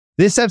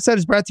This episode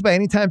is brought to you by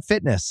Anytime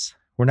Fitness.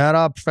 We're not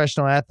all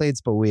professional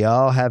athletes, but we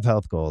all have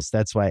health goals.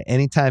 That's why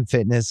Anytime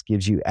Fitness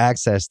gives you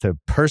access to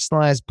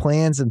personalized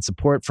plans and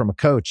support from a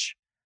coach.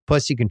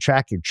 Plus, you can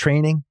track your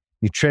training,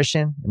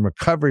 nutrition, and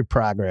recovery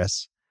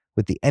progress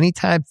with the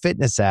Anytime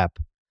Fitness app,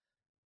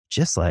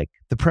 just like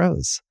the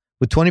pros.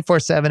 With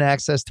 24/7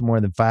 access to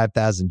more than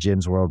 5,000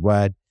 gyms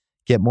worldwide,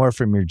 get more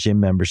from your gym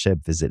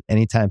membership. Visit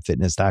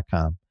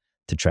anytimefitness.com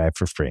to try it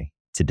for free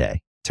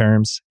today.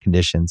 Terms,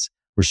 conditions,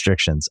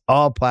 restrictions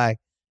all apply.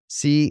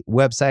 See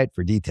website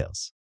for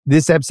details.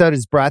 This episode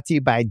is brought to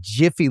you by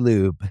Jiffy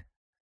Lube.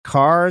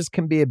 Cars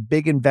can be a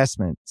big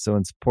investment, so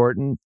it's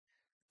important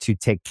to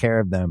take care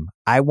of them.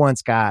 I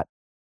once got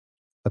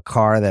a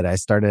car that I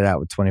started out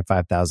with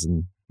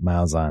 25,000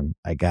 miles on.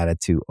 I got it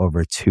to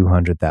over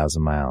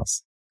 200,000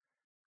 miles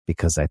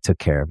because I took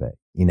care of it.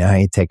 You know how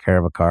you take care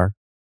of a car?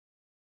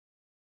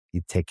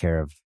 You take care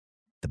of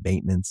the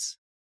maintenance,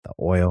 the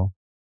oil,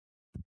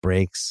 the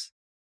brakes,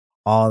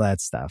 all that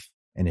stuff.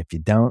 And if you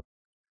don't,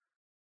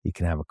 you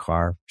can have a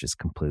car just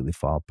completely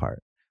fall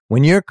apart.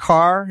 When your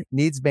car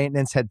needs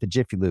maintenance, head to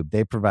Jiffy Lube.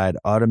 They provide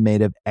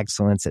automotive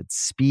excellence at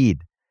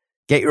speed.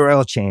 Get your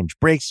oil change,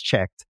 brakes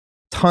checked,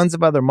 tons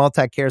of other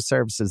multi-care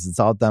services. It's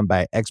all done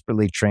by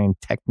expertly trained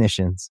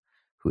technicians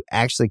who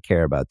actually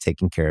care about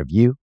taking care of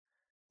you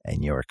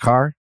and your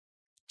car.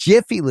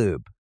 Jiffy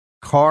Lube,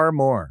 car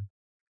more.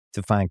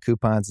 To find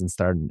coupons and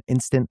start an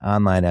instant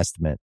online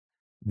estimate,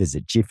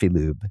 visit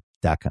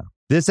jiffylube.com.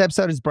 This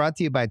episode is brought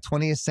to you by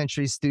 20th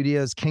Century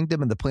Studios'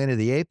 Kingdom of the Planet of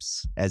the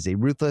Apes. As a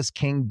ruthless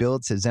king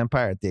builds his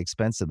empire at the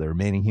expense of the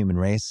remaining human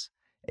race,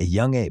 a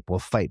young ape will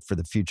fight for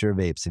the future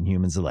of apes and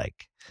humans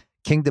alike.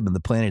 Kingdom of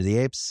the Planet of the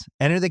Apes.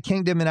 Enter the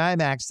kingdom in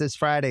IMAX this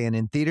Friday and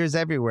in theaters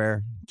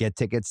everywhere. Get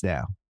tickets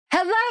now.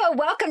 Hello,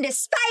 welcome to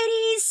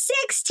Speidi's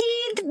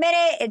 16th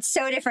minute. It's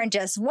so different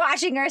just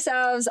watching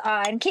ourselves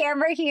on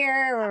camera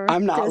here.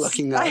 I'm not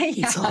looking up.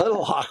 Yeah. It's a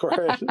little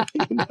awkward.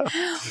 You know?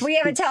 We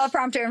have a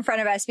teleprompter in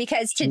front of us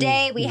because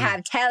today we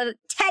have Teddi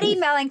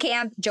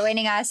Mellencamp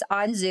joining us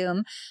on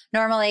Zoom.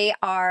 Normally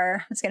our,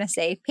 I was going to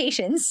say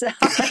patients,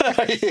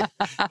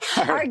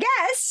 our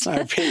guests.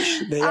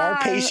 They are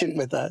patient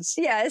with us.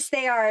 Yes,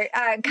 they are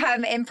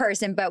come in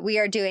person, but we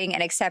are doing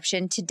an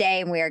exception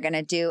today and we are going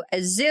to do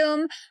a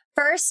Zoom.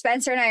 First,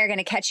 Spencer and I are going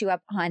to catch you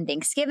up on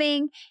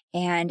Thanksgiving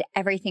and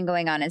everything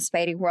going on in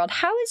Speidi world.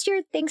 How was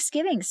your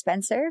Thanksgiving,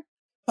 Spencer?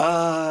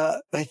 My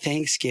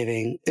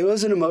Thanksgiving, it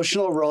was an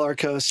emotional roller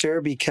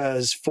coaster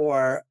because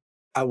for,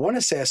 I want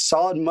to say, a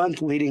solid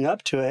month leading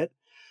up to it,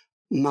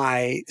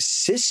 my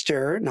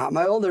sister, not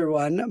my older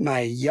one,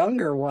 my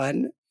younger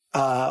one,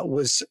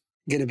 was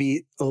going to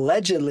be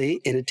allegedly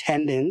in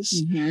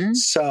attendance. Mm-hmm.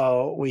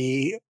 So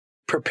we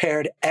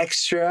prepared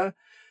extra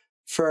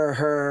for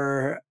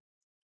her,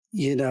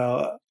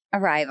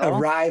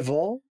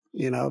 arrival,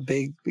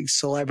 big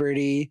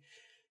celebrity.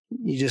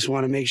 You just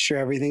want to make sure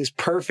everything's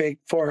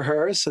perfect for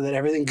her so that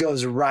everything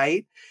goes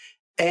right.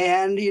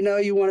 And,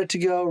 you want it to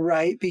go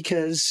right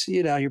because,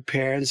 your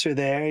parents are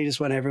there. You just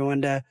want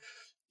everyone to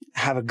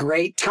have a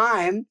great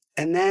time.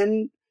 And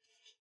then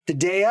the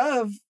day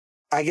of,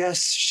 I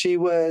guess she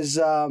was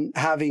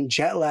having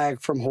jet lag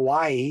from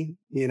Hawaii,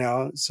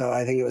 so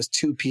I think it was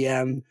 2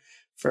 p.m.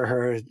 for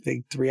her,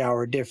 big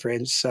 3-hour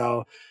difference.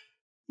 So,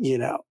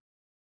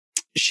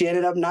 she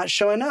ended up not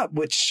showing up,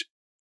 which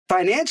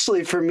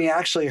financially for me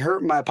actually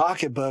hurt my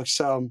pocketbook.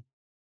 So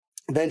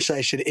eventually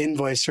I should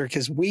invoice her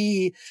because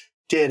we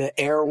did an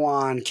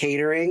Erewhon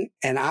catering.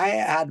 And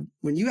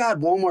when you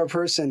add one more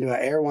person to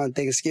an Erewhon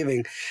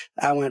Thanksgiving,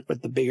 I went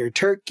with the bigger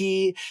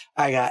turkey.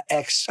 I got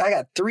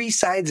 3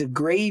 sides of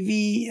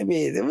gravy. I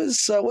mean,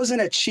 it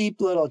wasn't a cheap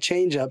little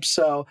change up.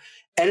 So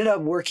ended up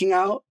working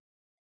out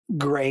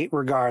great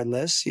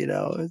regardless.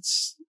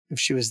 If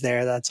she was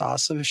there, that's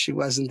awesome. If she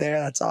wasn't there,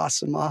 that's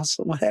awesome.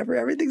 Whatever.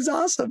 Everything's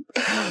awesome.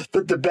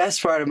 But the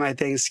best part of my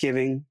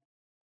Thanksgiving,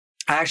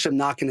 I actually am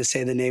not going to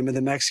say the name of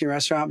the Mexican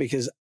restaurant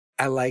because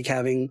I like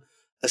having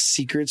a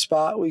secret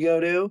spot we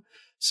go to.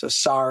 So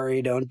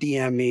sorry, don't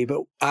DM me.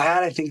 But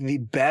I think, the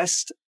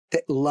best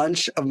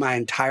lunch of my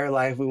entire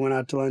life. We went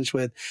out to lunch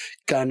with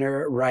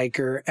Gunnar,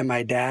 Riker, and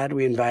my dad.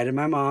 We invited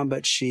my mom,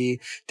 but she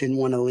didn't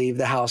want to leave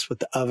the house with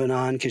the oven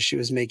on because she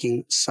was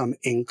making some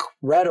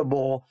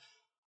incredible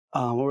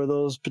what were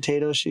those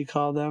potatoes she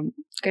called them?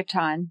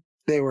 Gratin.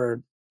 They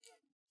were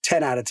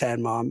 10 out of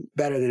 10, Mom.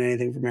 Better than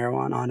anything from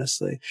Erewhon,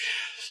 honestly.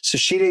 So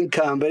she didn't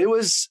come, but it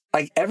was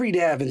like every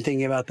day I've been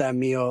thinking about that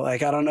meal.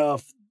 Like, I don't know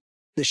if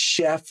the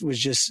chef was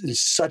just in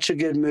such a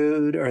good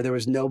mood or there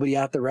was nobody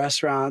at the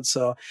restaurant,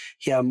 so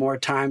he had more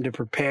time to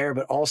prepare,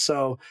 but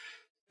also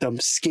the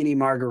skinny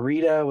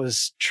margarita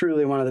was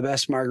truly one of the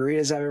best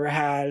margaritas I've ever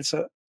had.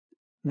 So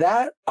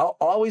that I'll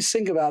always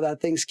think about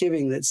that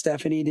Thanksgiving that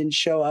Stephanie didn't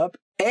show up,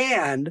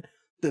 and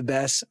the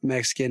best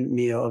Mexican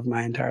meal of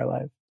my entire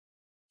life.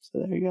 So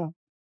there you go.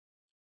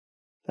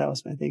 That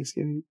was my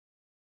Thanksgiving.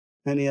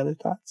 Any other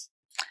thoughts?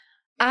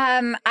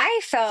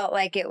 I felt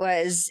like it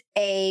was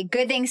a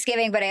good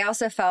Thanksgiving, but I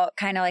also felt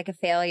kind of like a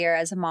failure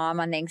as a mom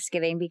on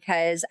Thanksgiving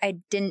because I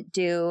didn't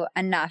do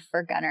enough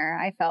for Gunner.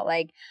 I felt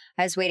like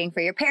I was waiting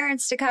for your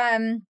parents to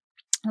come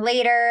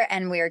later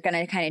and we were going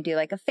to kind of do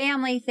like a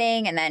family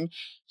thing. And then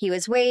he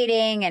was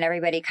waiting and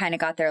everybody kind of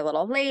got there a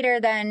little later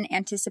than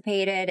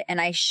anticipated. And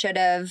I should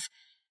have,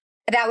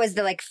 that was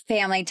the like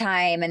family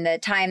time and the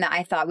time that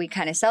I thought we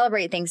kind of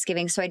celebrate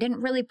Thanksgiving. So I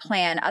didn't really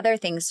plan other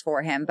things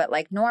for him. But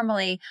like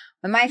normally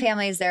when my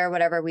family is there,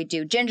 whatever, we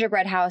do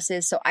gingerbread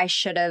houses. So I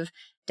should have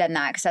done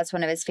that because that's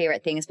one of his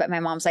favorite things. But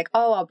my mom's like,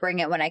 oh, I'll bring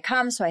it when I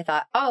come. So I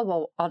thought, oh,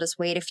 well, I'll just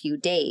wait a few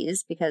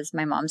days because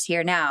my mom's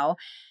here now.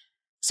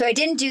 So I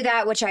didn't do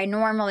that, which I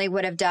normally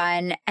would have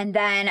done. And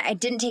then I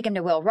didn't take him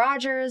to Will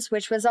Rogers,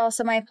 which was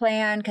also my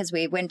plan because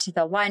we went to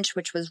the lunch,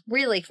 which was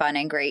really fun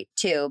and great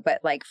too. But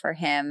like for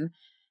him,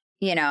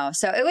 you know,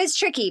 so it was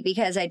tricky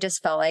because I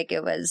just felt like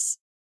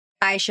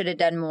I should have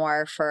done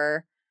more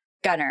for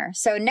Gunner.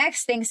 So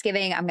next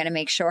Thanksgiving, I'm going to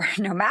make sure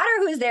no matter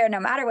who's there, no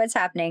matter what's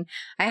happening,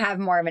 I have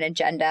more of an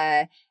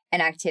agenda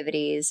and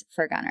activities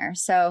for Gunner.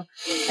 So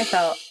I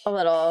felt a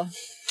little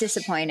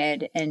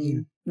disappointed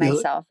in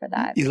myself for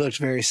that. You looked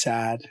very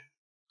sad.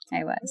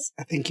 I was.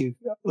 I think you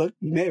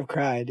may have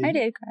cried. I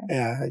did cry.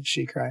 Yeah,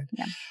 she cried.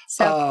 Yeah.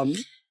 So,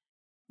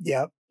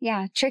 yep.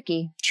 Yeah,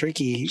 tricky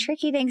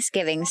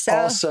Thanksgiving. So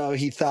also,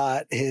 he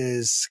thought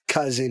his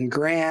cousin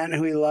Grant,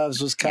 who he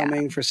loves, was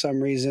coming for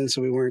some reason.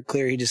 So we weren't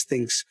clear. He just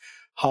thinks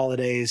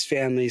holidays,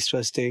 family's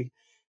supposed to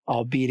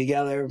all be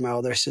together. My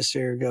older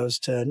sister goes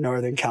to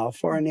Northern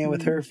California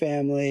with her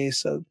family.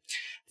 So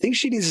I think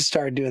she needs to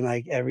start doing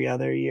like every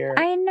other year.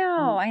 I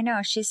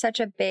know. She's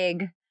such a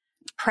big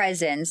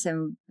presence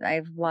and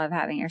I love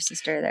having your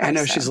sister there. I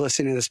know she's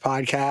listening to this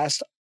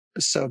podcast.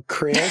 So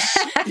Chris,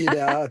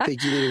 I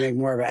think you need to make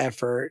more of an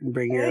effort and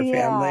bring your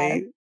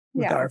family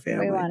with our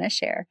family. We want to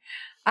share.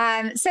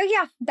 So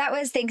that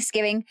was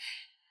Thanksgiving.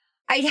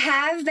 I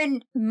have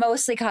been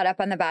mostly caught up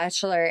on The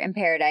Bachelor in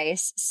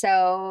Paradise.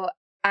 So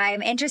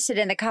I'm interested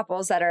in the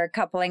couples that are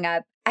coupling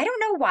up. I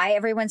don't know why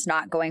everyone's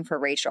not going for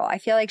Rachel. I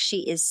feel like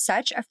she is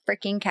such a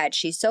freaking catch.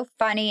 She's so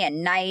funny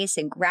and nice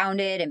and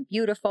grounded and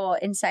beautiful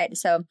inside.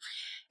 So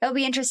it'll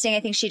be interesting. I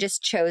think she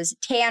just chose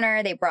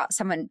Tanner. They brought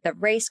the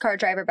race car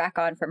driver back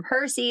on from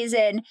her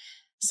season.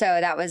 So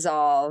that was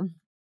all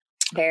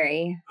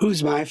very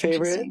Who's my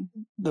favorite?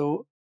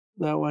 The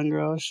one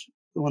girl,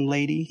 the one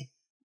lady.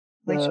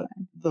 Which one?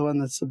 The one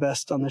that's the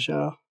best on the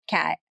show.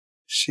 Kat.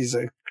 She's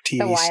a TV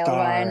the wild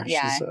star. One.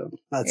 Yeah.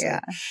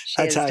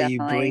 That's how you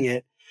bring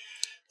it.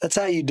 That's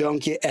how you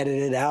don't get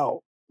edited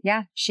out.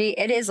 Yeah.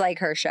 It is like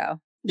her show.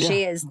 Yeah.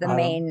 She is the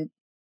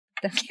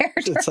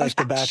character. It's like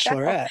The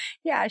Bachelorette. Show.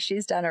 Yeah.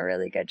 She's done a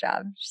really good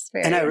job. She's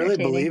very And I really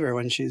believe her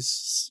when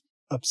she's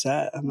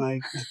upset. I'm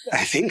like,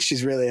 I think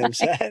she's really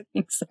upset. I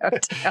think so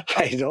too.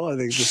 I don't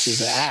think this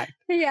is an act.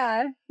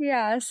 Yeah.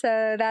 Yeah.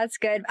 So that's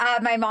good.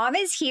 My mom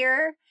is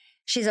here.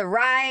 She's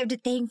arrived.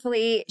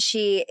 Thankfully,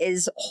 she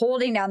is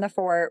holding down the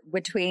fort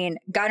between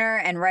Gunner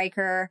and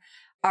Riker.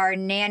 Our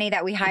nanny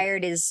that we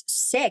hired is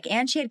sick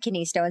and she had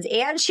kidney stones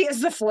and she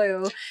has the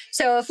flu.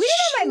 So if we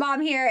didn't have my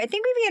mom here, I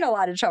think we'd be in a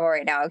lot of trouble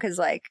right now because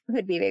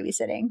who'd be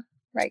babysitting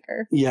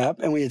Riker? Yep.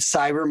 And we had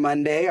Cyber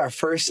Monday, our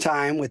first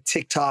time with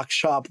TikTok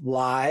Shop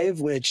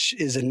Live, which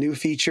is a new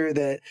feature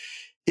that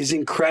is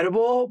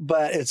incredible,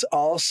 but it's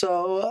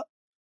also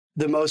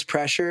the most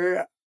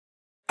pressure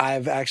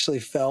I've actually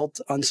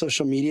felt on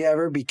social media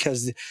ever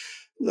because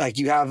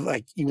you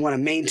want to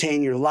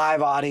maintain your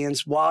live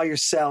audience while you're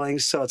selling.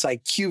 So it's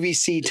like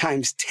QVC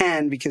times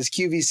 10 because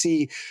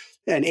QVC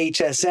and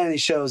HSN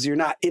shows you're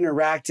not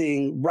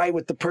interacting right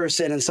with the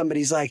person. And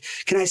somebody's like,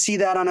 can I see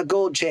that on a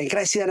gold chain? Can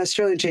I see that on an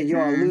Australian chain? You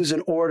want to lose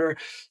an order.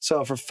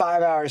 So for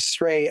 5 hours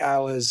straight, I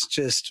was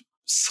just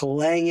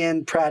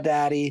slanging Pratt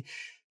Daddy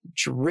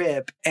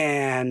drip.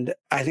 And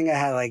I think I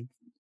had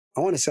I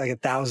want to say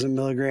 1,000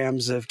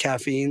 milligrams of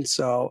caffeine.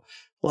 So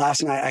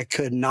last night I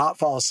could not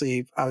fall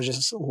asleep. I was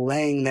just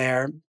laying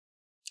there.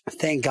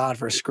 Thank God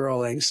for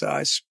scrolling. So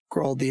I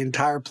scrolled the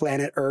entire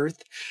planet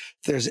Earth.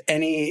 If there's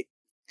any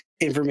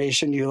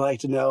information you'd like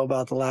to know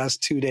about the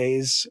last 2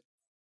 days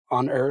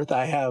on Earth,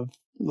 I have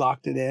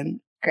locked it in.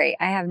 Great.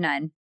 I have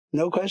none.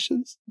 No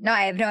questions? No,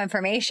 I have no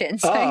information.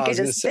 So you could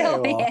just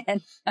fill me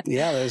in.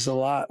 Yeah, there's a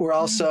lot. We're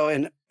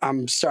also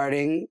I'm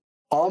starting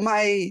all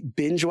my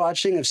binge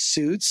watching of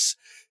Suits.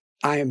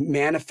 I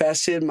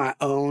manifested my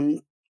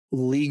own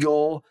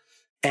legal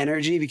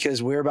energy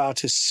because we're about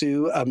to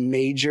sue a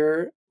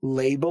major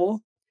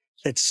label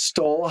that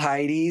stole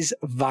Heidi's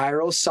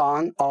viral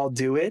song, I'll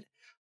Do It,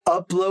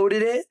 uploaded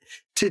it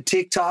to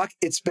TikTok.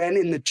 It's been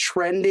in the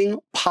trending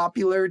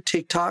popular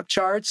TikTok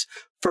charts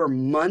for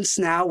months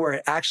now where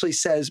it actually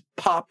says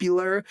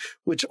popular,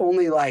 which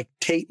only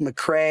Tate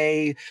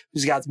McRae,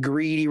 who's got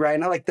Greedy right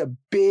now, the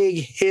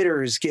big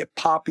hitters get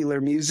popular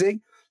music.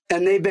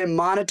 And they've been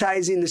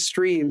monetizing the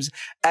streams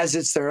as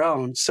it's their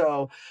own.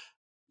 So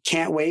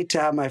can't wait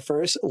to have my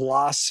first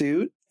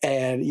lawsuit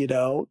and,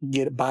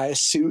 buy a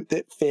suit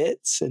that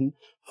fits and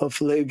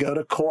hopefully go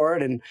to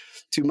court and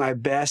do my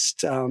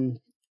best,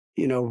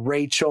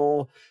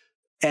 Rachel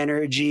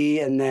energy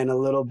and then a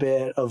little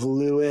bit of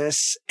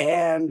Lewis.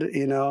 And,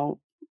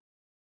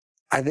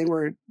 I think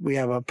we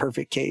have a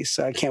perfect case.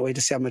 So I can't wait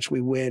to see how much we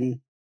win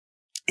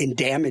in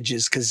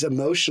damages, because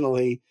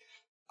emotionally,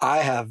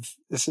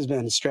 this has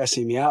been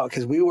stressing me out,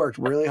 because we worked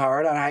really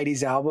hard on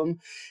Heidi's album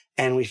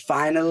and we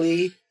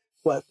finally,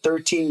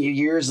 13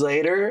 years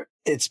later,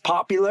 it's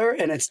popular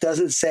and it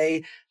doesn't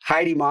say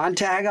Heidi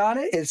Montag on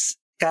it. It's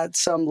got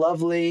some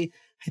lovely,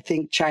 I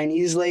think,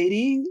 Chinese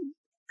lady,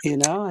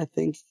 I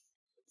think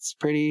it's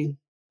pretty.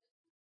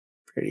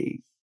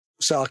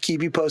 So I'll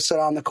keep you posted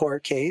on the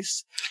court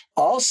case.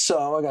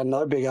 Also, I got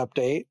another big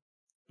update.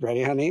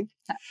 Ready, honey?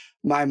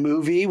 My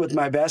movie with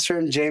my best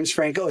friend, James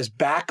Franco, is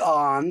back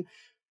on.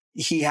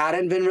 He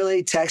hadn't been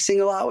really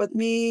texting a lot with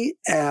me,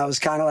 and I was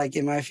kind of like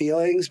in my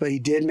feelings, but he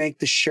did make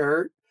the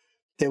shirt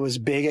that was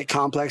big at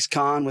Complex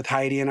Con with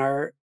Heidi and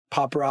our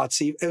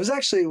paparazzi. It was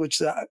actually, which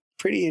is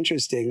pretty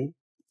interesting.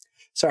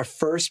 It's our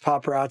first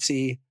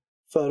paparazzi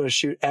photo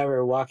shoot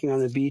ever, walking on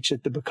the beach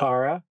at the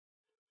Baccara.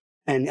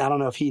 And I don't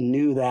know if he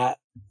knew the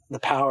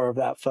power of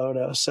that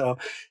photo. So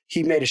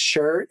he made a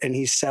shirt and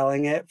he's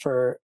selling it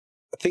for,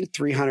 I think,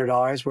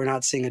 $300. We're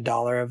not seeing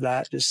 $1 of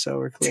that, just so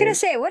we're clear. I was going to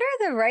say, what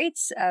are the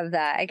rights of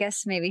that? I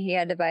guess maybe he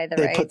had to buy the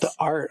rights. They put the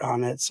art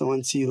on it. So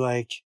once you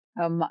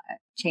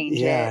change it.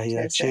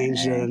 Yeah,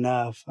 changed it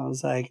enough. I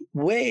was like,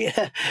 wait,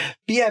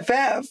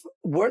 BFF,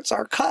 what's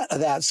our cut of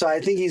that? So I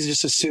think he's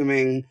just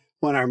assuming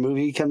when our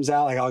movie comes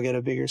out, I'll get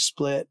a bigger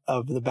split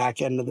of the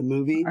back end of the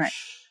movie. Right.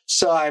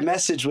 So I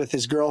messaged with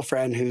his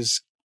girlfriend,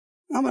 who's,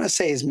 I'm going to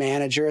say, his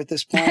manager at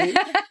this point,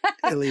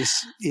 at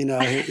least,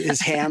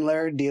 his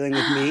handler dealing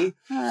with me.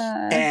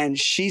 And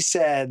she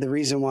said the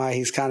reason why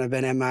he's kind of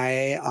been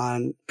MIA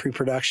on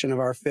pre-production of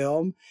our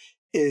film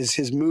is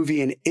his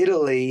movie in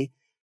Italy.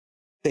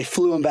 They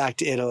flew him back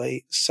to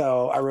Italy.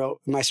 So I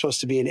wrote, am I supposed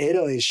to be in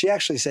Italy? And she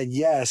actually said,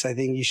 yes, I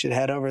think you should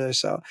head over there.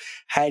 So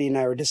Heidi and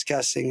I were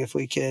discussing if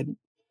we could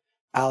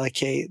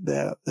allocate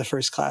the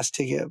first class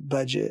ticket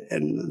budget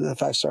and the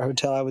 5-star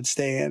hotel I would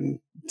stay in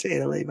to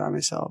Italy by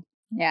myself.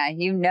 Yeah,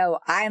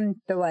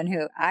 I'm the one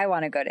who I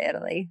want to go to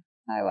Italy.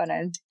 I want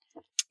to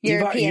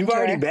You've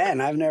already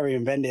been. I've never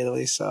even been to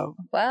Italy, so.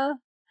 Well,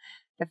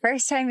 the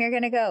first time you're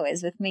going to go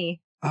is with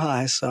me.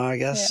 Oh, so I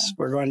guess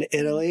we're going to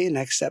Italy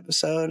next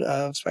episode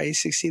of Speidi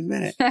 16th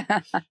Minute.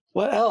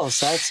 What else?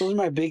 Those are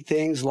my big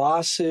things.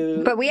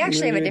 Lawsuit. But we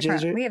actually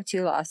we have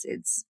 2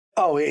 lawsuits.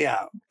 Oh,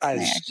 yeah.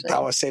 I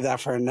will save that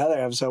for another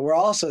episode. We're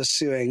also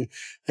suing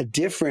a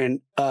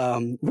different,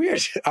 I'm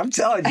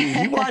telling you,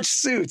 you watch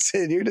Suits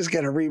and you're just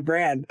going to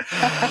rebrand.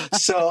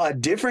 So a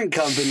different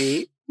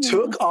company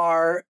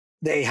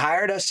they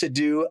hired us to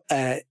do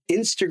an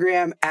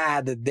Instagram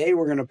ad that they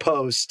were going to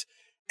post.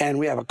 And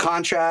we have a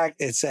contract.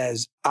 It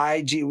says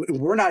IG.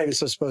 We're not even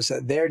supposed to post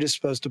it. They're just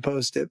supposed to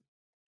post it.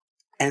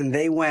 And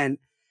they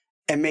went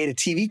and made a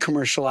TV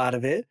commercial out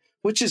of it,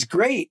 which is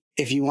great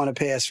if you want to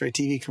pay us for a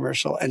TV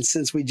commercial. And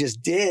since we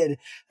just did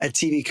a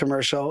TV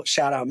commercial,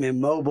 shout out Mint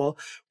Mobile,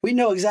 we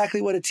know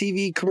exactly what a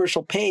TV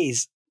commercial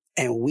pays.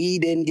 And we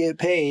didn't get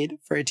paid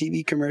for a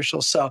TV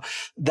commercial. So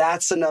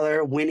that's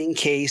another winning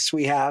case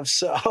we have.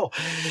 So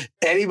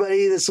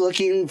anybody that's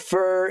looking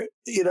for,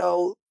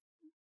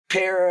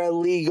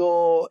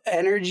 paralegal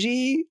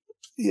energy,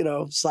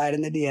 slide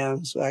in the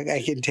DMs.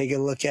 I can take a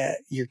look at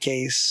your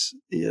case,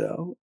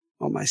 on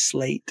my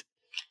slate.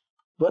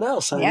 What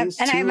else? Yep.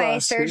 And I have my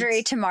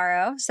surgery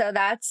tomorrow. So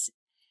that's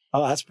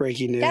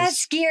breaking news.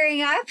 That's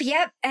gearing up.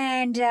 Yep.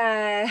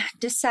 And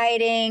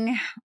deciding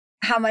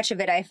how much of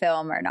it I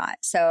film or not.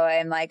 So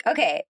I'm like,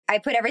 okay, I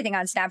put everything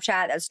on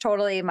Snapchat. That's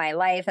totally my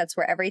life. That's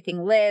where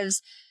everything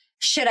lives.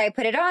 Should I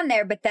put it on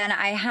there? But then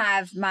I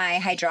have my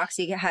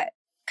hydroxy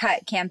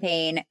cut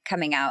campaign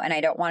coming out and I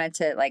don't want it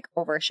to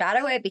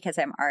overshadow it because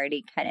I'm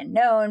already kind of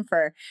known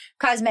for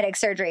cosmetic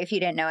surgery. If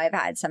you didn't know, I've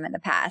had some in the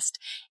past.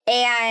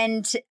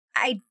 And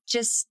I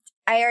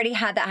already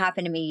had that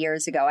happen to me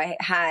years ago. I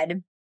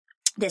had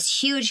this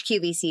huge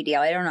QVC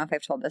deal. I don't know if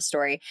I've told this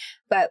story,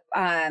 but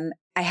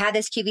I had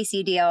this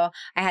QVC deal.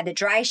 I had the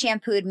dry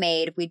shampoo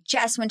made. We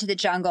just went to the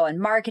jungle and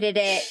marketed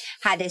it.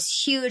 Had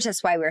this huge,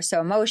 that's why we were so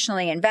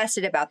emotionally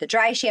invested about the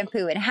dry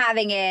shampoo and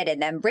having it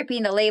and then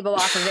ripping the label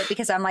off of it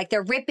because I'm like,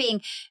 they're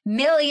ripping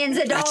millions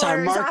of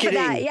dollars off of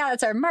that. Yeah,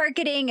 that's our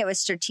marketing. It was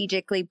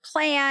strategically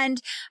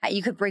planned.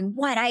 You could bring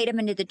one item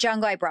into the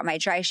jungle. I brought my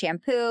dry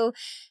shampoo.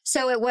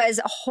 So it was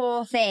a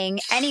whole thing.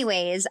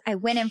 Anyways, I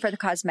went in for the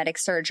cosmetic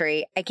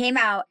surgery. I came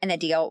out and the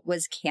deal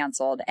was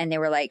canceled. And they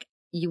were like,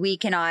 we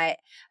cannot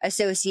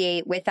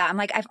associate with that. I'm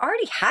like, I've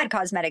already had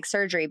cosmetic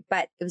surgery,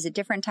 but it was a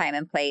different time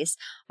and place.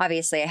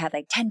 Obviously, I had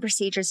 10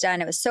 procedures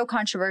done. It was so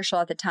controversial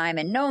at the time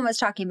and no one was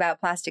talking about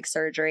plastic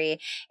surgery.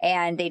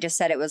 And they just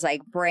said it was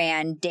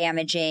brand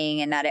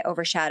damaging and that it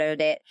overshadowed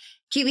it.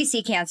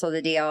 QVC canceled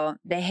the deal.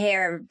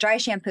 The dry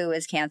shampoo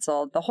was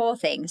canceled, the whole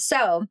thing.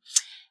 So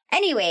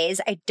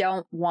Anyways, I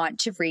don't want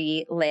to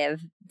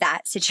relive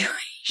that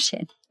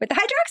situation with the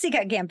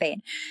hydroxycut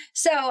campaign.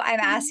 So I'm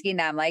asking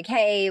them like,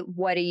 hey,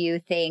 what do you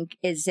think?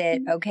 Is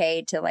it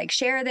okay to like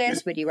share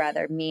this? Would you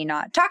rather me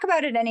not talk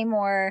about it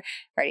anymore?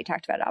 I already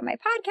talked about it on my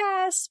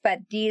podcast, but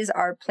these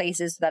are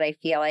places that I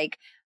feel like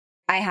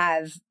I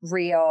have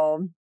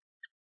real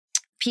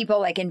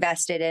people like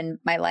invested in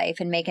my life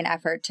and make an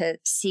effort to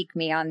seek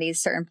me on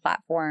these certain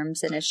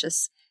platforms. And it's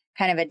just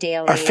kind of a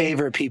daily. Our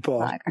favorite people,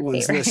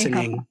 ones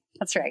listening. People.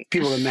 That's right.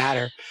 People that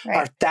matter. Right.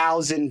 Our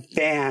 1,000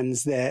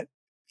 fans that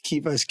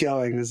keep us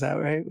going. Is that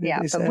right?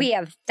 Yeah, but we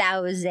have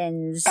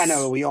thousands. I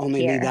know, but we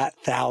only need that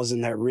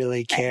 1,000 that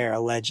really care,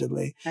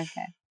 allegedly.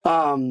 Okay.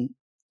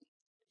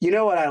 You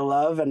know what I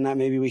love, and that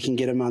maybe we can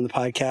get him on the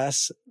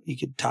podcast. You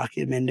could talk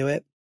him into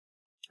it.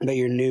 But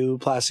your new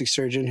plastic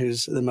surgeon,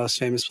 who's the most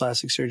famous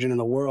plastic surgeon in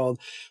the world,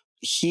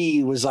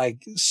 he was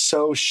like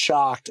so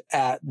shocked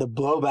at the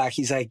blowback.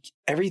 He's like,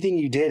 everything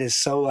you did is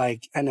so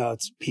like, I know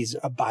he's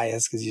a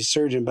bias because he's a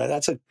surgeon, but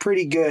that's a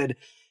pretty good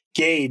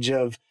gauge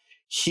of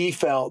he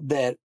felt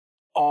that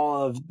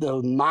all of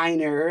the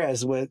minor,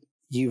 as what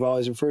you've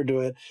always referred to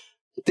it,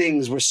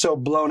 things were so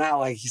blown out.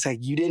 Like, he's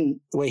like, the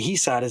way he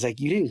saw it is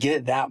like, you didn't get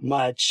it that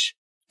much.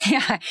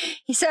 Yeah.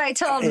 So I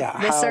told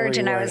the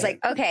surgeon, I was like,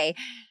 okay,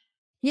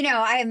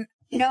 I'm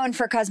known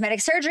for cosmetic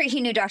surgery.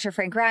 He knew Dr.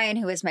 Frank Ryan,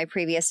 who was my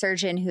previous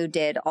surgeon, who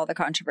did all the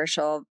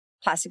controversial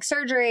plastic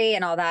surgery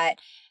and all that.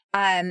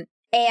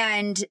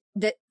 And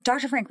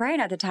Dr. Frank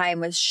Ryan at the time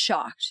was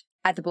shocked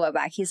at the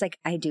blowback. He's like,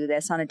 I do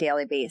this on a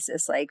daily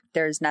basis. Like,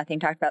 there's nothing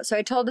talked about. So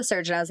I told the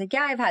surgeon, I was like,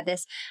 yeah, I've had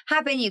this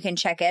happen. You can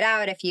check it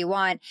out if you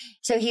want.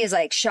 So he is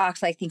like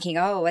shocked, like thinking,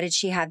 oh, what did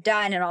she have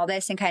done and all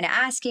this, and kind of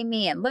asking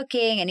me and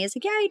looking. And he's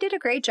like, yeah, he did a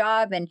great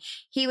job. And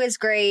he was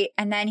great.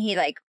 And then he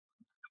like,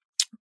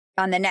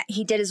 on the net,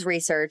 he did his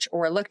research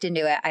or looked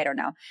into it. I don't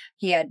know.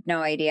 He had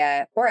no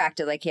idea or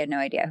acted like he had no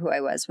idea who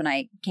I was when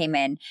I came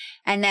in.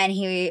 And then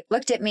he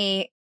looked at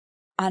me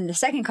on the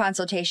second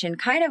consultation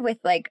kind of with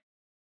like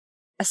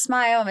a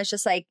smile and was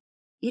just like,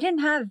 you didn't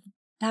have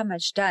that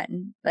much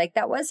done. Like,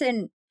 that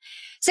wasn't.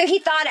 So he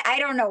thought, I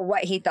don't know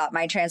what he thought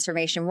my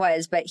transformation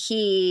was, but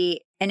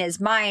he, in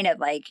his mind, of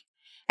like,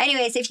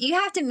 anyways, if you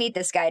have to meet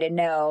this guy to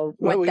know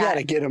what we got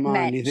to get him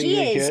on. You think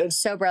he is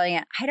so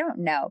brilliant. I don't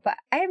know, but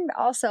I'm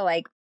also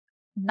like,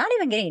 not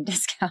even getting a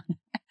discount.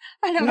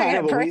 I don't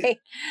know.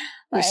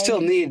 We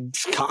still need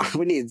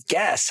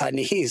guests,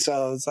 honey.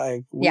 So it's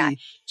like,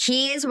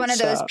 he is one of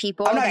those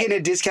people. I'm not getting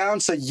a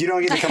discount, so you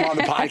don't get to come on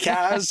the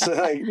podcast. So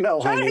like, no,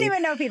 honey. I don't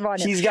even know people on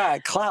it. He's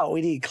got clout.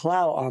 We need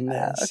clout on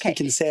this. Okay. He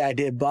can say I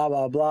did blah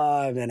blah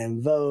blah. I've been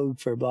in Vogue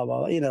for blah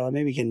blah blah.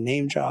 Maybe we can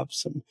name drop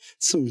some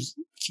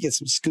get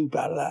some scoop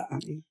out of that,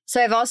 honey. So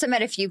I've also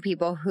met a few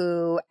people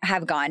who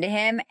have gone to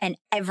him, and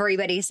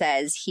everybody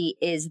says he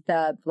is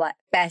the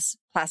best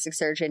plastic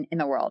surgeon in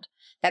the world.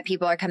 That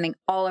people are coming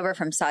all over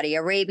from Saudi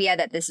Arabia,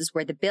 that this is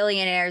where the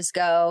billionaires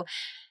go.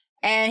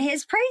 And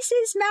his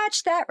prices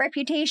match that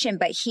reputation,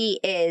 but he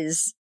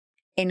is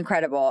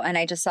incredible. And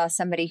I just saw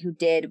somebody who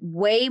did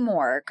way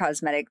more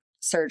cosmetic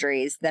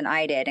surgeries than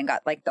I did and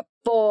got like the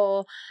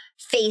full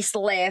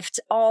facelift,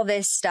 all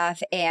this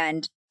stuff.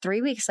 And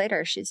 3 weeks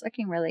later, she's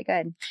looking really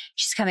good.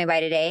 She's coming by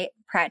today,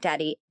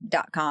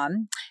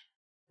 prattdaddy.com,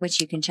 which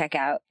you can check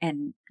out,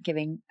 and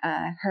giving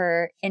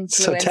her influencers.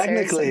 So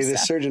technically, the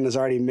surgeon has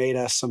already made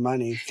us some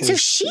money. So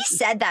she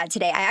said that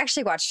today. I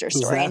actually watched her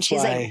story, and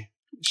she's like,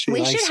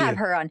 we should have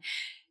her on.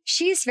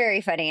 She's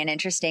very funny and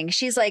interesting.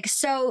 She's like,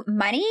 so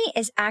money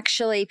is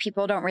actually,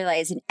 people don't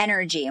realize, an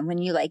energy. And when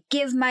you like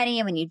give money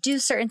and when you do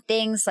certain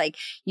things, like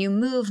you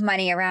move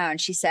money around.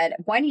 She said,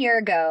 1 year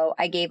ago,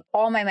 I gave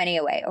all my money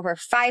away, over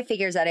 5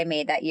 figures that I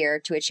made that year,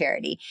 to a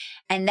charity.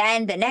 And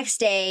then the next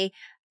day,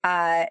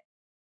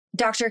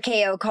 Dr.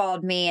 KO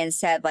called me and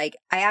said, like,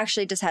 I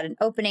actually just had an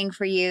opening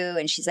for you.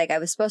 And she's like, I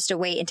was supposed to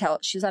wait until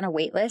she was on a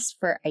wait list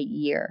for a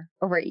year,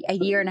 over a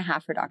year and a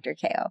half for Dr.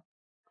 KO.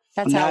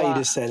 That's how you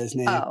just said his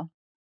name. Oh,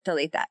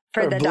 delete that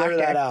for the blur doctor.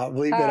 That out.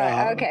 Bleep it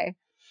out. Okay.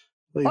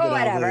 Bleep well, it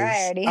whatever. Out,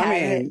 I already have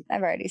it.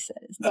 I've already said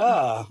his name.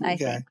 Oh, okay. I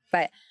think.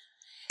 But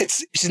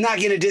she's not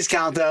getting a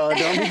discount though.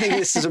 Don't be thinking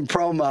this is a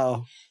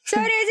promo.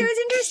 So it is. It was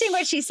interesting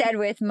what she said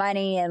with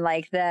money and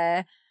like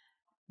the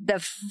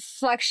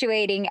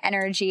fluctuating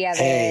energy of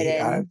it.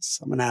 And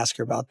I'm gonna ask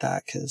her about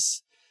that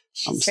because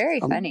she's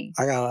very funny.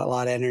 I got a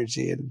lot of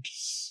energy and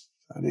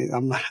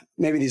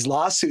maybe these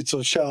lawsuits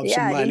will show up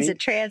some money. Yeah, needs to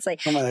translate.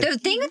 The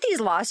thing with these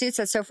lawsuits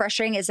that's so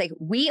frustrating is like,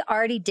 we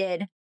already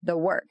did the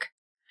work.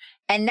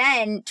 And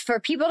then for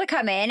people to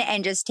come in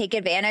and just take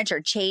advantage or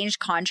change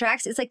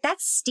contracts, it's like,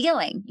 that's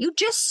stealing. You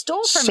just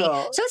stole from me.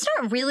 So it's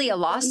not really a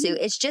lawsuit.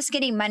 It's just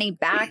getting money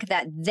back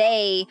that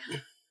they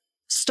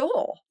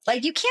stole.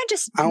 Like, you can't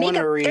just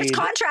there's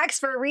contracts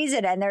for a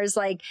reason, and there's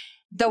like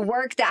the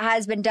work that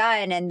has been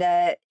done,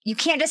 and you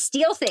can't just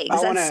steal things.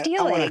 That's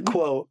stealing. I want to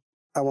quote,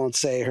 I won't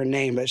say her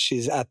name, but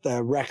she's at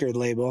the record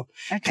label.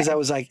 Because I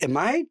was like, am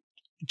I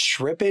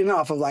tripping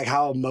off of like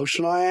how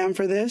emotional I am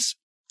for this?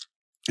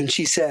 And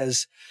she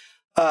says,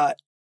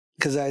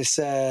 because I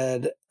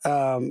said,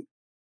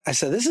 I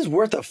said, this is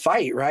worth a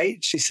fight,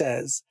 right? She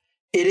says,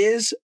 it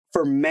is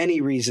for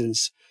many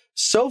reasons.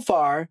 So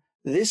far,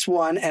 this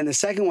one and the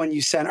second one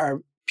you sent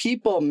are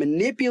people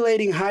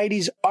manipulating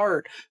Heidi's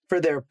art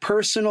for their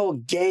personal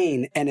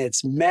gain, and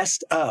it's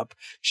messed up.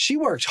 She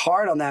worked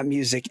hard on that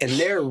music, and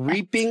they're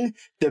reaping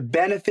the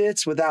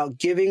benefits without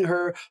giving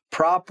her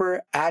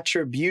proper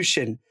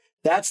attribution.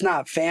 That's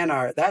not fan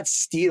art. That's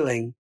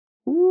stealing.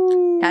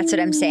 Ooh. That's what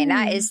I'm saying.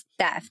 That is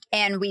theft.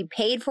 And we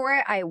paid for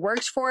it. I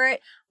worked for it.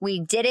 We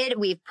did it.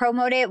 We've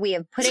promoted it. We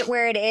have put it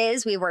where it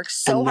is. We worked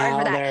so hard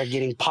for that. They're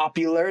getting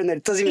popular, and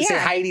it doesn't even say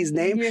Heidi's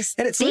name.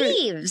 And it's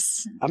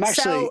thieves. I'm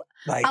actually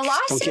like, a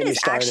lawsuit is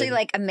actually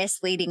like a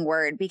misleading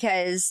word,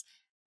 because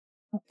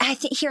I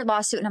hear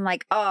lawsuit and I'm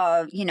like,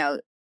 oh,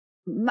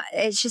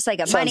 it's just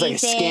like a money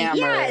thing. Scammer.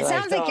 Yeah, it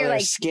sounds like you're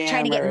like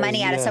trying to get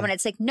money out of someone.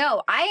 It's like,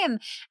 no, I am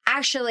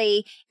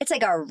actually, it's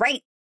like a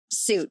right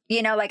suit,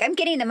 like I'm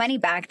getting the money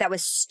back that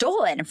was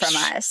stolen from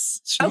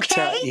us.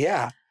 Okay.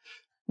 Yeah.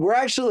 We're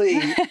actually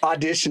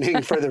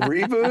auditioning for the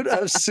reboot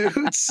of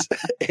Suits.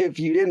 If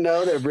you didn't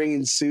know, they're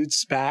bringing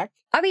Suits back.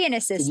 I'll be an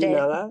assistant. Did you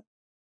know that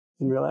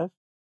in real life?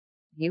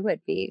 You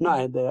would be. No,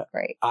 I had the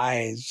right.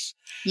 eyes.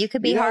 You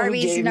could be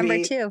Harvey's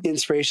number 2.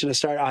 Inspiration to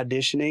start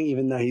auditioning,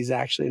 even though he's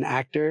actually an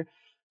actor.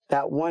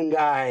 That one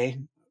guy,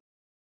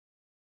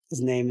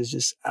 his name is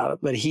just out,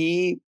 but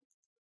he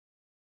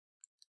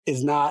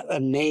is not a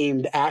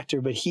named actor,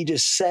 but he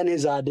just sent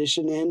his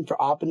audition in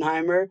for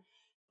Oppenheimer,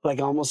 like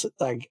almost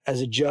like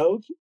as a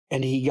joke,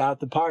 and he got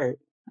the part.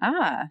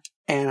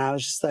 And I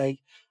was just like,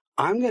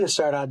 I'm going to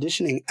start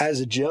auditioning as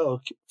a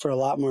joke for a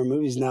lot more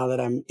movies now that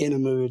I'm in a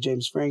movie with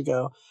James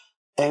Franco.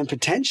 And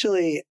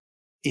potentially,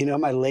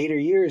 my later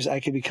years, I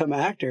could become an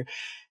actor.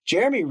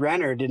 Jeremy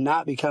Renner did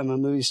not become a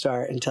movie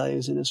star until he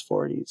was in his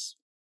 40s.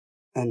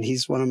 And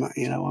he's one of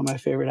my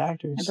favorite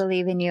actors. I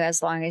believe in you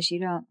as long as you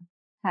don't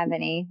have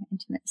any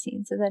intimate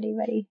scenes with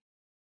anybody.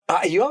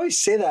 You always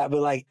say that,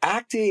 but like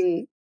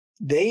acting,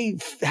 they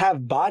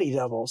have body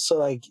doubles. So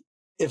like,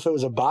 if it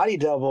was a body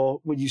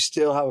double, would you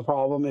still have a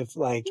problem? If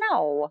like,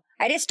 no,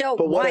 I just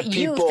don't want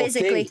you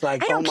physically.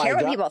 Like, I don't care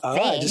what people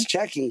think. Just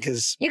checking,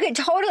 because you could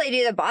totally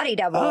do the body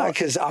double.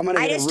 Because I'm gonna.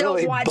 I just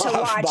don't want to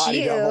watch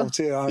body double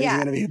too. I'm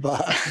gonna be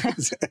buff.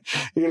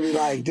 You're gonna be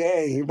like,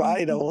 dang, your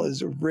body double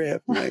is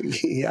ripped.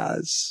 Like,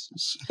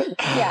 yes.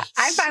 Yeah,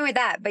 I'm fine with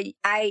that, but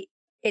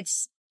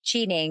it's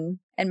cheating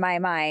in my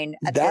mind.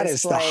 That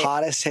is the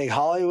hottest take.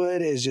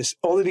 Hollywood is just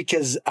only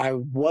because I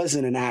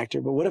wasn't an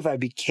actor. But what if I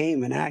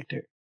became an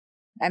actor?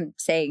 I'm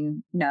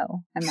saying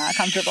no. I'm not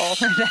comfortable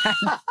with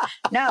that.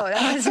 No,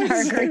 that was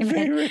our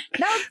agreement.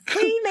 No,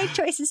 we make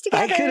choices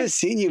together. I could have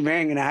seen you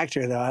marrying an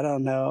actor, though. I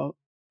don't know.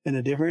 In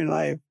a different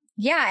life.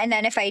 Yeah, and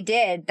then if I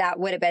did, that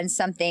would have been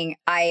something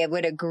I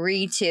would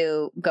agree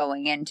to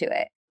going into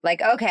it.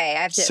 Like, okay,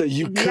 I have to. So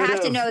you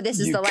have to know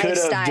this is the lifestyle. You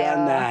could have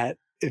done that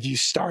if you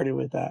started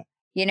with that.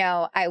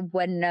 I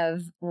wouldn't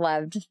have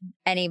loved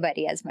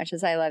anybody as much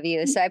as I love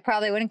you. So I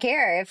probably wouldn't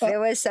care if it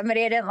was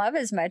somebody I didn't love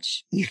as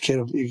much. You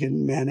can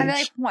manage. I'd be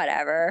like,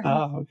 whatever.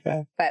 Oh,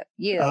 okay. But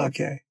you.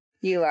 Okay.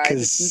 You are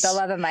the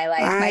love of my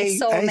life, my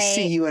soulmate. I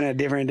see you in a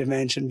different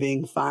dimension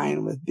being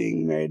fine with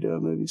being married to a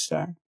movie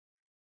star.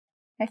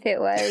 If it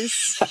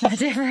was a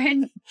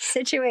different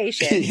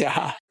situation.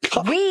 Yeah.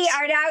 God. We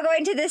are now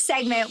going to this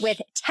segment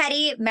with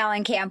Teddi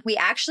Mellencamp. We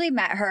actually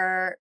met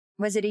her,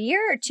 was it a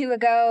year or 2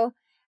 ago?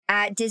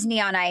 At Disney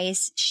on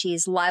Ice.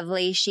 She's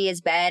lovely. She has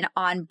been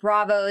on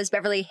Bravo's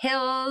Beverly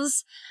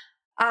Hills.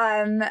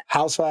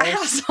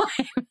 Housewives.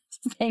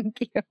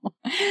 Thank you.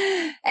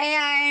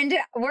 And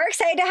we're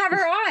excited to have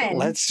her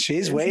on.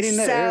 She's waiting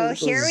there.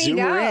 So here we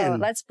go.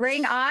 Let's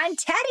bring on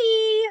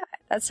Teddi.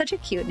 That's such a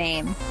cute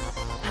name.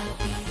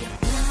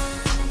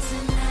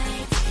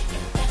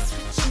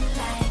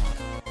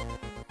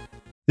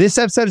 This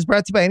episode is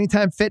brought to you by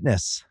Anytime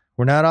Fitness.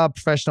 We're not all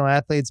professional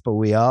athletes, but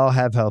we all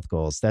have health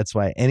goals. That's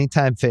why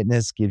Anytime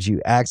Fitness gives you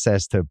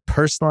access to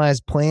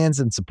personalized plans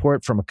and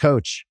support from a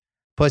coach.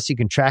 Plus, you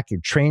can track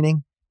your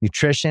training,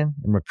 nutrition,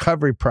 and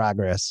recovery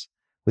progress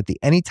with the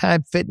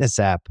Anytime Fitness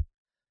app,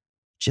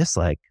 just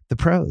like the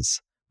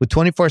pros. With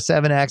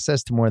 24/7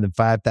 access to more than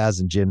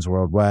 5,000 gyms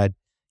worldwide,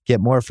 get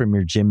more from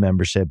your gym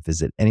membership.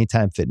 Visit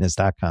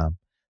anytimefitness.com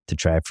to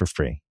try it for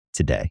free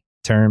today.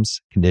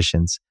 Terms,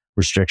 conditions,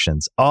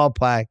 restrictions all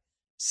apply.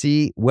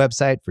 See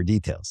website for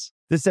details.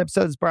 This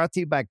episode is brought to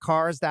you by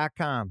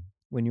Cars.com.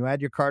 When you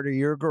add your car to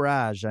your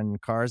garage on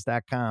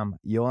Cars.com,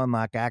 you'll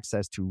unlock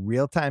access to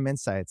real-time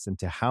insights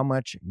into how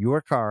much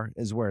your car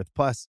is worth.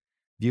 Plus,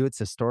 view its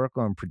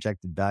historical and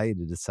projected value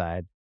to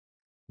decide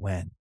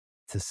when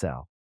to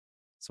sell.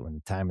 So when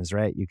the time is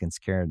right, you can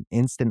secure an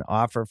instant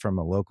offer from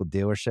a local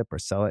dealership or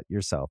sell it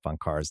yourself on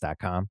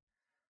Cars.com.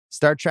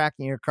 Start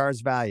tracking your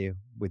car's value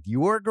with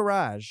your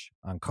garage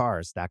on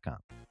Cars.com.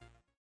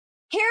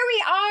 Here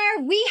we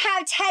are. We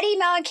have Teddi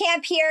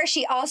Mellencamp here.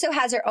 She also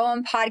has her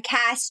own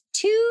podcast,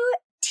 2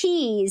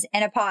 T's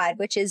in a Pod,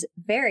 which is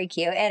very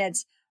cute. And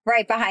it's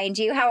right behind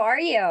you. How are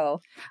you?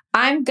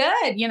 I'm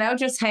good,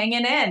 just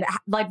hanging in.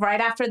 Like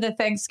right after the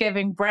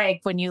Thanksgiving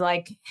break, when you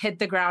like hit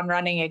the ground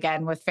running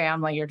again with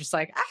family, you're just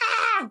like,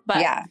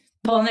 but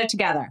pulling it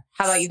together.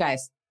 How about you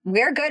guys?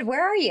 We're good.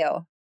 Where are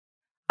you?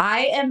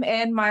 I am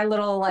in my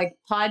little like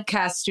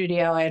podcast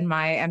studio in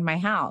my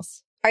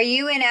house. Are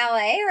you in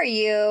LA or are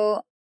you?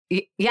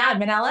 Yeah,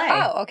 I'm in LA.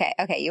 Oh, okay.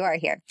 Okay. You are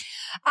here.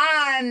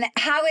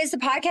 How is the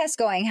podcast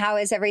going? How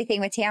is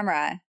everything with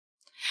Tamara?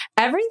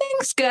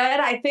 Everything's good.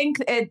 I think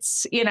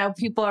it's,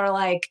 people are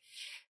like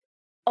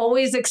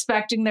always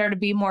expecting there to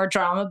be more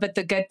drama. But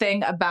the good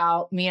thing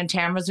about me and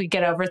Tamara is we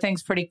get over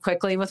things pretty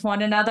quickly with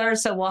one another.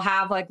 So we'll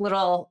have like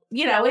little,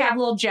 we have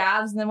little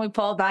jabs and then we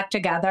pull it back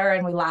together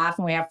and we laugh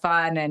and we have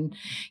fun. And,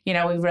 we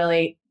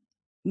really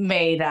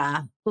made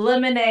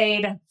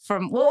lemonade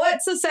from,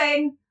 what's the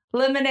saying?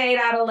 Lemonade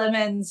out of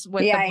lemons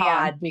with the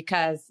pod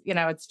because,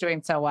 it's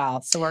doing so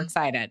well. So we're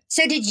excited.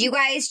 So did you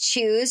guys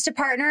choose to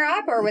partner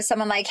up or was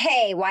someone like,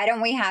 hey, why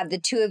don't we have the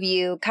two of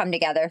you come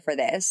together for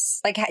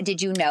this? Like,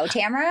 did you know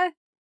Tamara?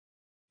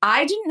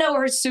 I didn't know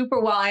her super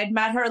well. I had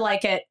met her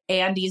like at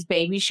Andy's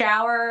baby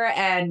shower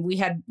and we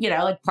had,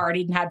 like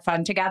partied and had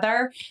fun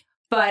together.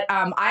 But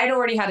I had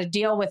already had a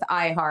deal with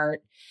iHeart.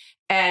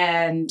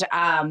 And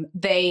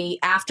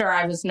after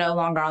I was no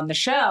longer on the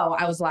show,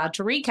 I was allowed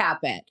to recap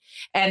it.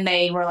 And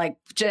they were like,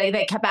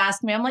 they kept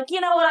asking me, I'm like,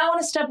 you know what? I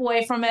want to step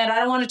away from it. I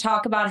don't want to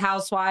talk about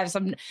housewives.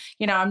 I'm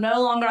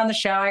no longer on the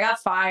show. I got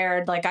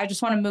fired. Like, I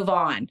just want to move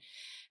on.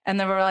 And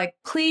they were like,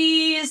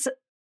 please.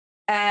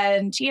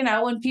 And,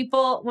 when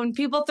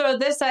people throw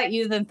this at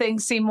you, then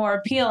things seem more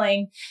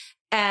appealing.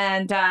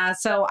 And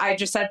so I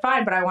just said,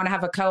 fine, but I want to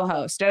have a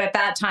co-host. And at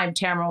that time,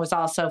 Tamara was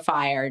also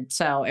fired.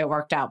 So it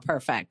worked out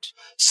perfect.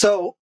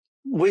 So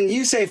when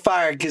you say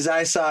fired, because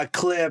I saw a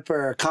clip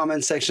or a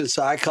comment section,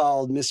 so I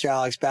called Mr.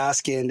 Alex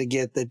Baskin to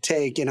get the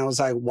take. And I was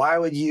like, why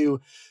would you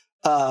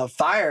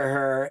fire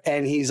her?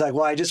 And he's like,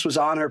 well, I just was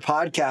on her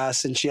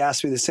podcast and she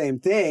asked me the same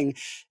thing.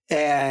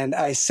 And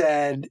I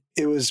said,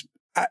 it was,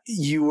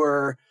 you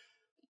were,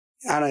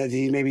 I don't know,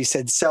 he maybe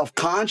said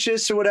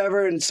self-conscious or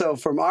whatever. And so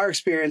from our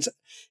experience,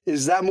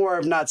 is that more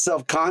of not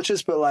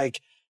self-conscious, but like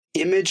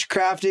image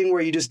crafting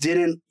where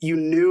you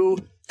knew?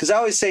 Because I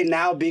always say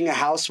now being a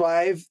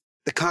housewife,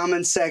 the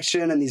comment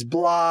section and these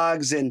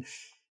blogs, and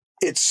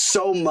it's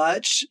so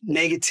much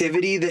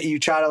negativity that you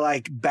try to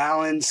like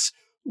balance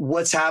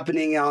what's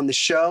happening on the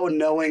show,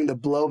 knowing the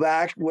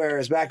blowback.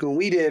 Whereas back when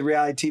we did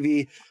reality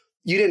TV,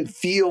 you didn't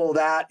feel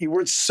that. You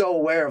weren't so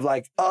aware of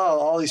like, oh,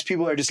 all these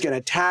people are just going to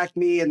attack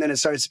me. And then it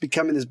starts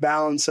becoming this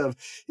balance of,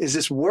 is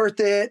this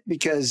worth it?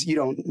 Because you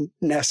don't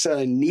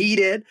necessarily need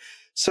it.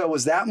 So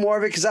was that more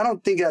of it? Because I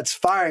don't think that's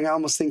firing. I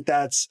almost think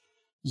that's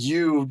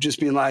you just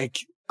being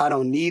like, I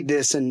don't need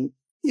this. And,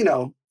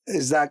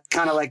 is that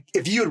kind of like,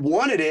 if you had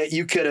wanted it,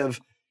 you could have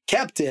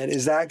kept it.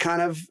 Is that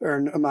kind of, or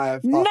am I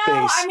off base? No,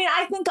 I mean,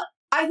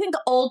 I think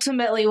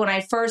ultimately when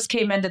I first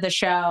came into the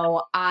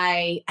show,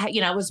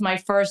 it was my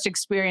first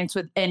experience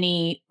with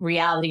any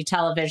reality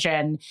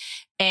television.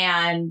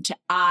 And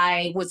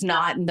I was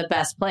not in the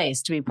best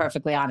place, to be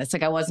perfectly honest.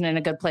 Like I wasn't in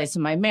a good place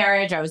in my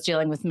marriage. I was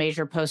dealing with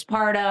major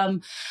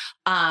postpartum.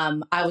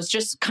 I was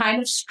just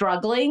kind of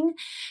struggling.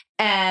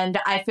 And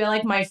I feel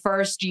like my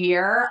first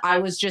year, I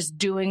was just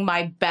doing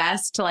my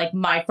best to like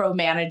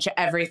micromanage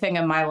everything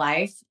in my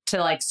life to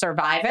like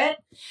survive it.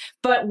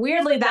 But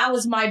weirdly, that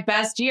was my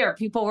best year.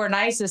 People were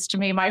nicest to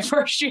me my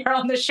first year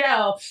on the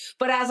show.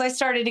 But as I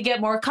started to get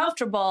more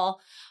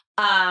comfortable,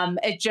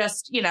 it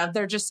just,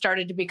 there just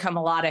started to become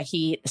a lot of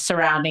heat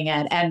surrounding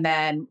it. And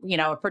then,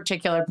 a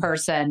particular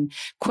person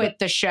quit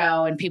the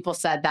show and people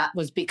said that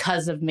was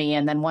because of me.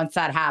 And then once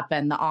that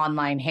happened, the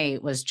online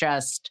hate was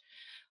just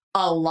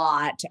a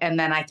lot. And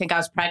then I think I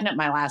was pregnant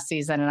my last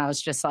season and I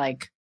was just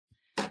like,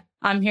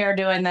 I'm here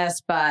doing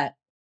this, but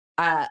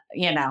I'll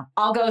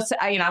go,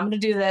 I'm going to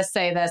do this,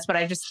 say this, but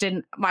I just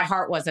my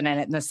heart wasn't in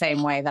it in the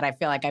same way that I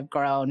feel like I've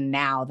grown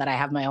now that I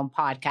have my own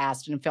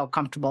podcast and feel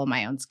comfortable in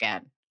my own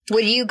skin.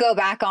 Would you go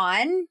back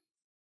on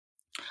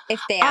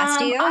if they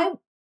asked you?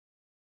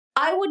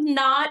 I would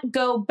not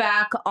go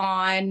back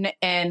on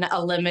in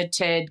a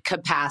limited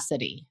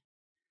capacity.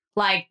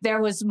 Like there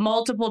was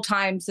multiple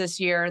times this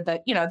year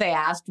that, they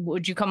asked,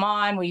 would you come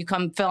on? Will you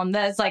come film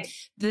this? Like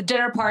the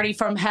dinner party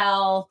from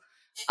hell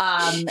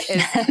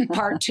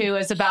part 2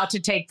 is about to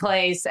take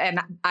place.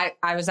 And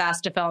I was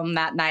asked to film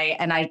that night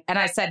and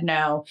I said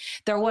no.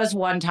 There was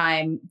one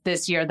time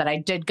this year that I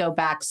did go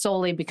back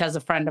solely because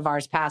a friend of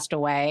ours passed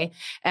away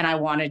and I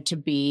wanted to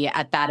be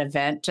at that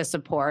event to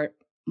support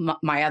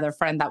my other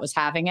friend that was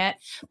having it.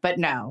 But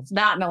no,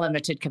 not in a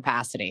limited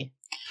capacity.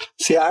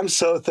 See, I'm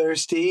so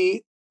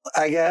thirsty,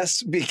 I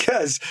guess,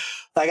 because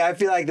like I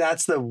feel like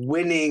that's the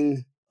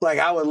winning. Like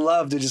I would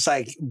love to just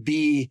like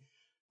be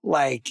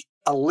like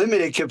a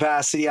limited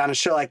capacity on a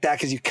show like that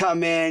because you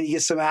come in, you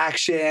get some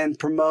action,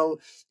 promote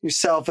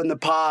yourself in the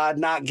pod,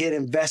 not get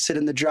invested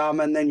in the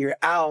drama, and then you're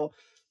out.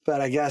 But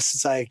I guess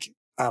it's like,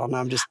 I don't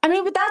know.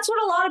 But that's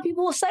what a lot of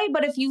people will say.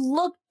 But if you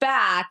look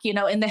back,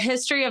 in the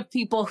history of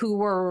people who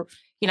were,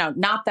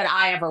 not that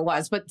I ever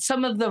was, but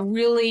some of the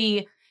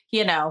really,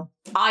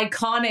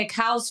 iconic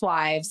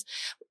housewives,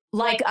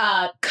 like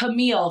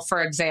Camille,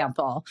 for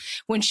example,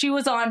 when she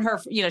was on her,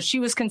 she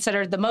was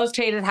considered the most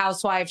hated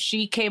housewife.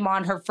 She came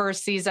on her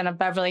first season of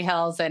Beverly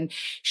Hills and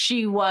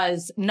she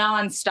was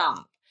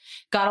nonstop,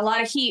 got a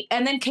lot of heat,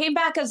 and then came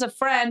back as a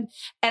friend.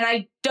 And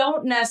I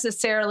don't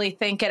necessarily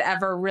think it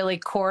ever really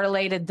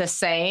correlated the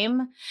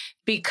same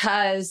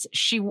because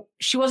she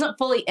wasn't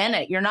fully in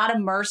it. You're not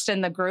immersed in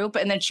the group.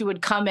 And then she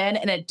would come in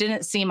and it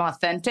didn't seem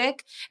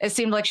authentic. It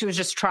seemed like she was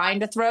just trying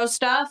to throw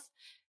stuff.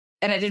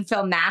 And it didn't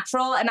feel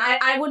natural. And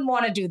I wouldn't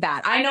want to do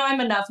that. I know I'm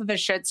enough of a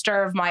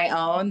shitster of my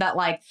own that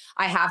like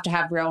I have to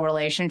have real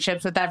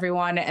relationships with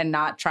everyone and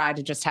not try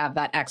to just have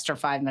that extra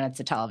 5 minutes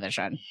of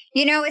television.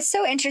 It's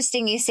so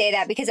interesting you say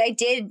that because I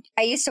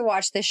used to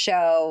watch the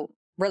show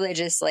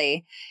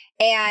religiously.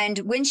 And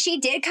when she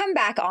did come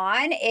back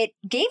on, it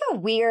gave a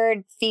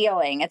weird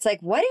feeling. It's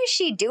like, what is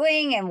she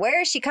doing and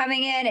where is she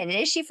coming in? And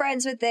is she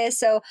friends with this?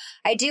 So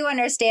I do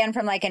understand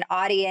from like an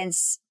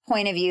audience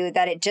point of view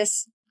that it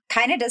just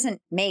kind of doesn't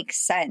make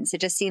sense.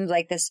 It just seems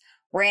like this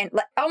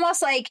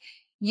almost like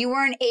you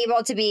weren't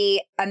able to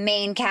be a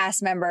main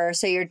cast member.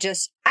 So you're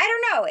just, I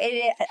don't know.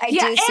 I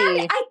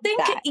think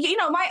that.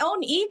 My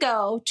own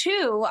ego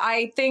too.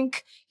 I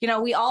think,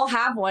 we all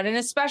have one. And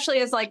especially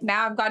as like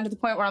now I've gotten to the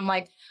point where I'm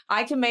like,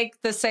 I can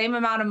make the same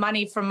amount of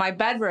money from my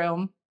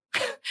bedroom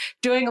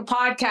doing a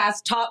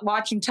podcast,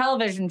 watching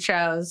television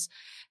shows.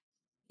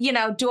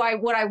 Would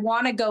I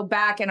want to go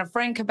back in a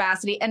friend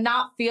capacity and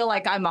not feel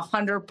like I'm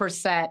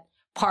 100%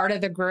 part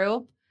of the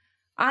group?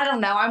 I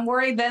don't know. I'm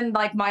worried then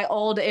like my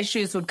old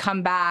issues would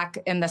come back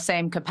in the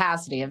same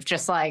capacity of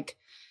just like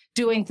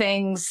doing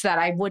things that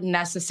I wouldn't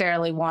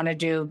necessarily want to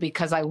do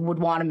because I would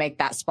want to make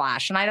that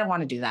splash. And I don't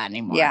want to do that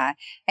anymore. Yeah.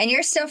 And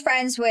you're still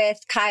friends with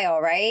Kyle,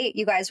 right?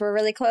 You guys were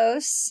really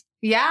close.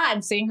 Yeah,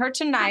 I'm seeing her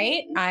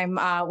tonight. I'm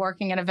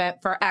working an event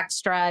for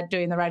Extra,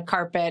 doing the red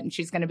carpet, and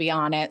she's going to be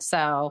on it.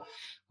 So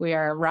we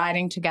are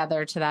riding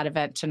together to that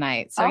event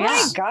tonight. So,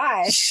 my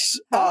gosh.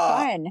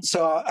 Fun.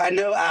 So I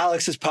know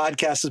Alex's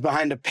podcast is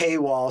behind a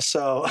paywall,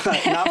 so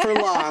not for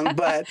long,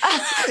 but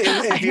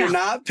if you're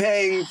not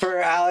paying for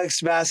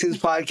Alex Baskin's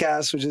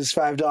podcast, which is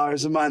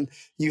 $5 a month,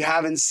 you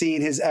haven't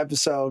seen his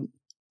episode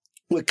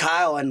with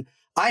Kyle. And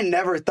I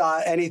never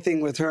thought anything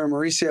with her and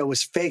Mauricio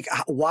was fake.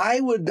 Why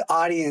would the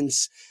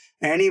audience,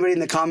 anybody in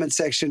the comment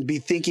section, be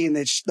thinking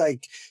that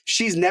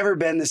she's never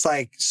been this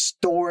like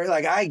story?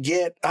 Like I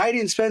get Heidi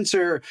and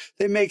Spencer,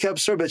 they make up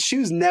story, but she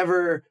was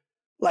never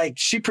like,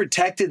 she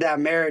protected that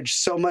marriage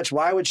so much.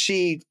 Why would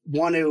she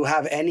want to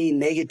have any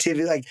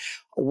negativity? Like,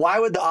 why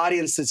would the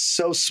audience that's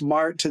so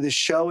smart to the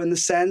show in the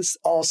sense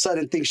all of a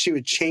sudden think she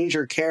would change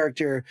her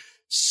character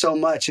so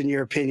much in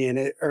your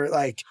opinion?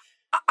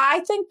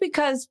 I think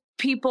because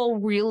people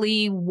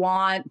really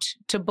want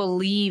to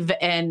believe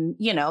in,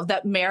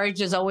 that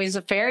marriage is always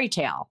a fairy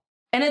tale.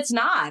 And it's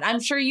not. I'm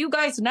sure you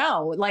guys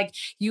know, like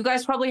you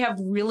guys probably have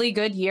really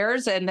good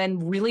years and then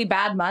really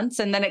bad months.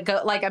 And then it go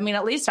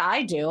at least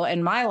I do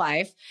in my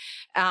life.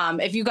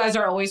 If you guys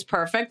are always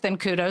perfect, then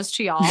kudos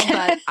to y'all.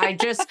 But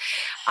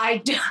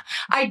I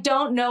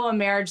don't know a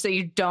marriage that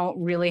you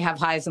don't really have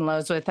highs and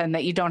lows with and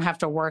that you don't have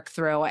to work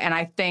through. And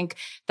I think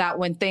that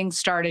when things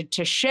started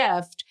to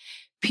shift,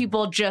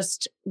 people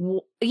just,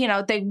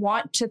 they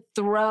want to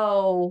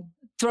throw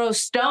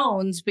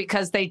stones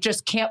because they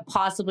just can't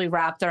possibly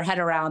wrap their head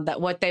around that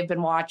what they've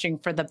been watching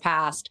for the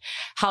past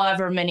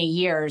however many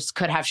years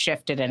could have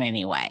shifted in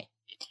any way.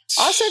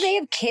 Also, they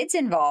have kids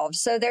involved,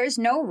 so there's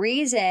no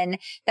reason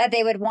that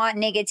they would want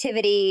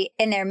negativity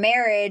in their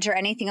marriage or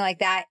anything like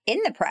that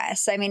in the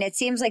press. I mean, it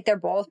seems like they're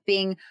both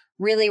being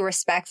really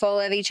respectful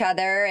of each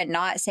other and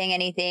not saying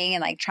anything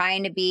and like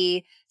trying to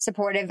be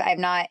supportive. I'm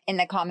not in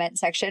the comment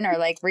section or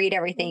like read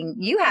everything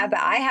you have, but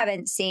I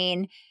haven't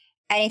seen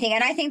anything.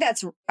 And I think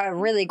that's a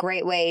really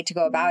great way to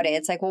go about it.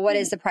 It's like, well, what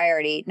is the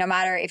priority? No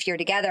matter if you're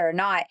together or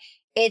not,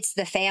 it's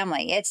the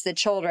family, it's the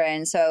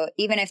children. So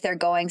even if they're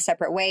going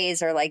separate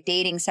ways or like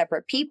dating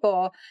separate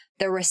people,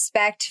 the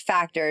respect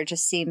factor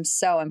just seems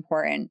so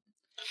important.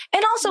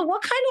 And also,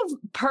 what kind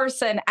of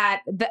person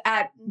at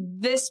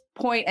this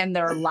point in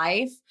their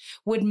life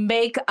would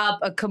make up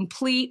a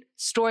complete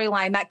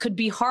storyline that could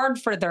be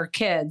hard for their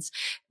kids,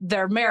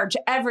 their marriage,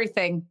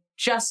 everything,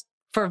 just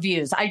for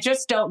views? I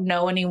just don't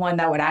know anyone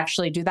that would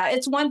actually do that.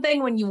 It's one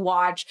thing when you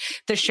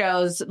watch the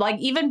shows, like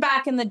even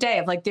back in the day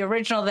of like the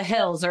original The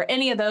Hills or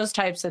any of those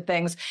types of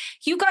things,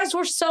 you guys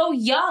were so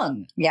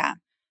young. Yeah.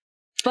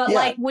 But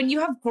like when you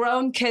have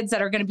grown kids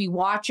that are going to be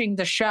watching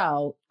the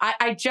show,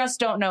 I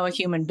just don't know a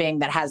human being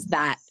that has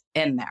that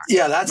in there.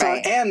 Yeah, that's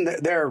right. And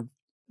they're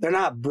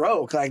not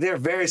broke. Like they're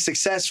very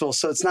successful.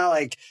 So it's not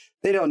like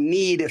they don't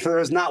need, if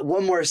there's not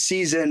one more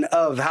season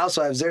of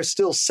Housewives, they're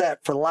still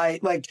set for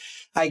life. Like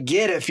I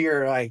get if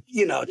you're like,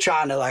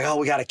 trying to like, oh,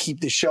 we got to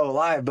keep the show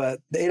alive, but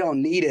they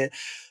don't need it.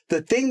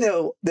 The thing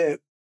though, that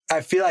I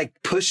feel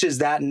like pushes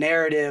that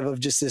narrative of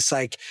just this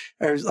like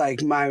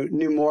my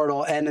new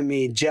mortal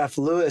enemy, Jeff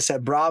Lewis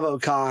at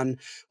BravoCon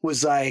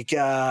was like,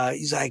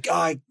 he's like,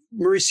 oh,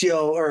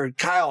 Mauricio or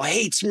Kyle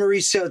hates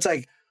Mauricio. It's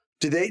like,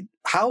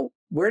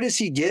 where does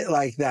he get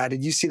like that?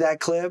 Did you see that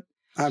clip?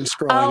 I'm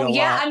scrolling a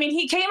lot. I mean,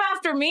 he came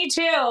after me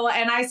too.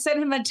 And I sent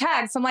him a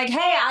text. I'm like,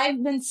 hey,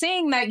 I've been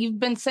seeing that you've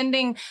been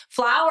sending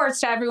flowers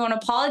to everyone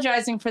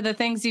apologizing for the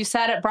things you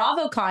said at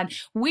BravoCon.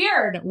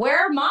 Weird.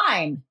 Where are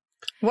mine?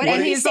 What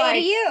did he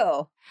say to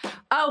you?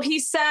 Oh, he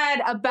said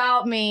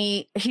about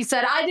me, he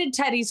said, I did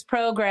Teddy's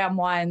program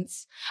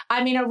once.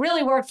 I mean, it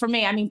really worked for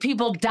me. I mean,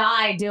 people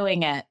die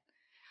doing it.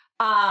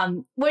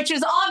 Which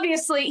is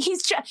obviously,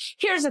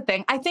 here's the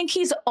thing. I think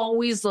he's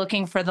always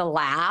looking for the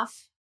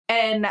laugh,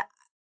 and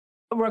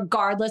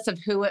regardless of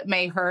who it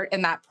may hurt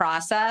in that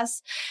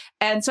process.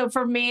 And so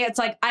for me, it's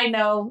like, I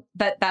know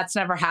that that's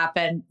never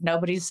happened.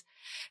 Nobody's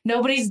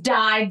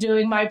died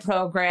doing my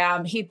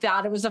program. He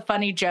thought it was a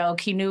funny joke.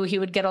 He knew he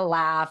would get a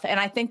laugh. And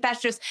I think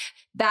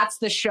that's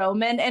the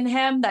showman in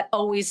him that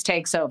always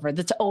takes over.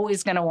 That's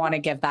always going to want to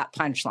give that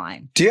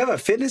punchline. Do you have a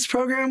fitness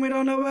program we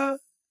don't know about?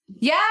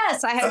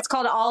 Yes. It's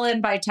called All In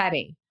by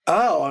Teddy.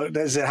 Oh,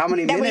 is it how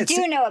many minutes?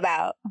 That we do know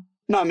about.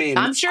 No, I mean,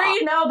 I'm sure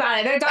you know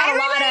about it.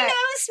 Everybody knows,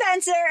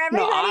 Spencer.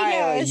 Everybody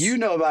knows. You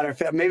know about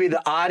it. Maybe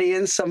the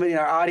audience, somebody in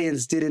our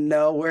audience didn't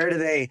know.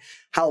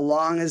 How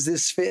long is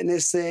this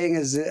fitness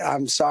thing?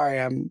 I'm sorry.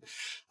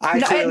 I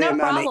clearly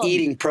am on an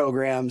eating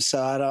program, so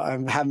I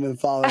haven't been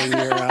following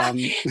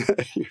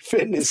your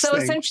fitness So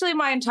thing. essentially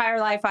my entire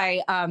life,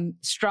 I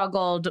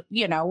struggled,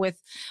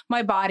 with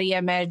my body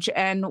image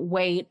and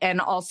weight, and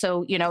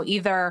also,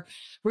 either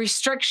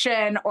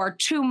restriction or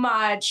too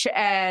much.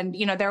 And,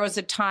 there was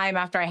a time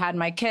after I had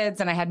my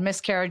kids and I had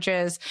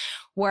miscarriages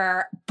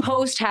where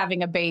post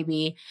having a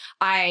baby,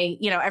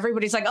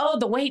 everybody's like, oh,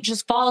 the weight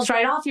just falls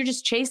right off. You're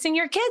just chasing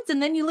your kids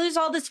and then you lose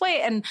all this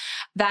weight. And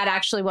that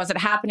actually wasn't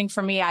happening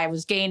for me. I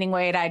was gaining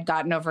weight. I'd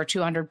gotten over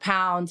 200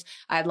 pounds.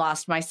 I'd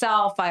lost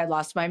myself. I had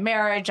lost my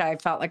marriage. I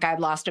felt like I'd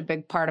lost a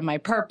big part of my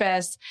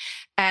purpose.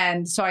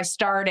 And so I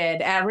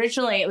started, and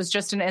originally it was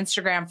just an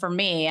Instagram for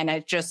me. And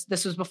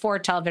this was before a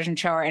television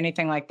show or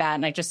anything like that.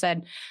 And I just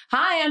said,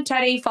 hi, I'm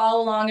Teddi.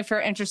 Follow along if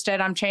you're interested.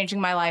 I'm changing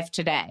my life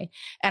today.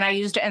 And I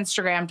used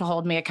Instagram to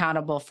hold me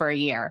accountable for a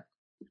year.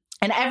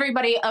 And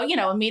everybody,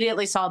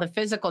 immediately saw the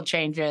physical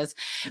changes,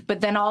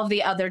 but then all of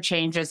the other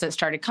changes that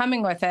started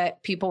coming with it,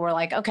 people were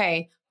like,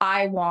 okay,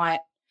 I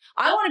want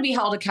to be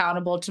held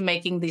accountable to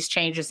making these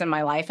changes in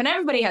my life. And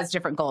everybody has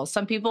different goals.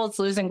 Some people it's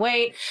losing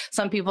weight.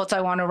 Some people it's I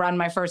want to run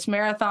my first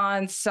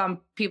marathon. Some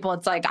people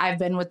it's like I've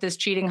been with this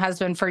cheating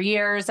husband for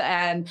years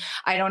and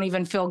I don't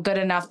even feel good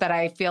enough that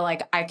I feel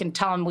like I can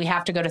tell him we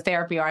have to go to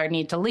therapy or I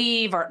need to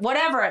leave or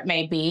whatever it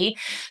may be.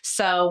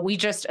 So we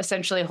just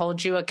essentially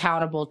hold you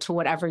accountable to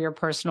whatever your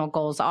personal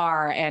goals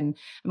are. And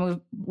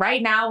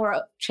right now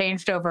we're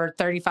changed over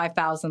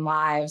 35,000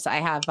 lives. I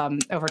have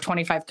over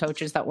 25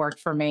 coaches that work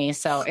for me.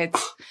 So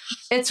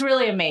it's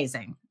really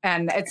amazing.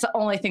 And it's the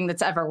only thing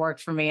that's ever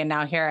worked for me. And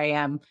now here I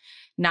am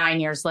 9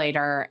 years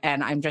later,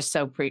 and I'm just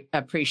so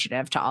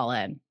appreciative to All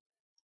In.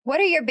 What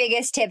are your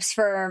biggest tips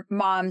for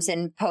moms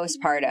in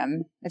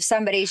postpartum? If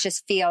somebody's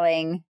just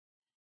feeling...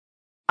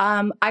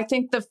 I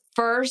think the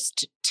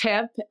first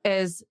tip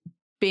is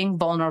being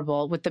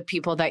vulnerable with the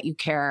people that you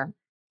care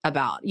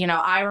about.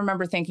 I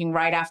remember thinking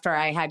right after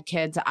I had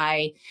kids,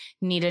 I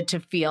needed to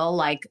feel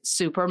like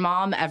super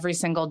mom every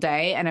single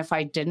day. And if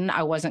I didn't,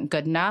 I wasn't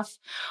good enough,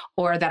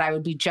 or that I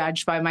would be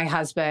judged by my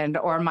husband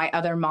or my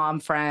other mom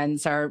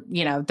friends, or,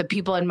 the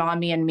people in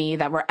Mommy and Me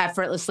that were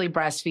effortlessly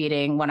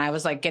breastfeeding when I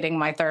was like getting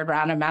my third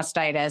round of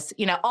mastitis,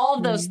 all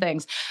of those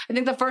things. I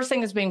think the first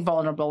thing is being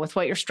vulnerable with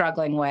what you're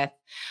struggling with,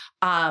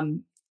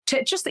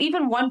 to just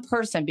even one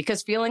person,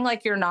 because feeling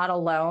like you're not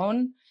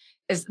alone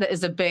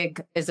is a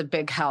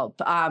big help.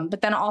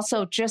 But then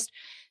also just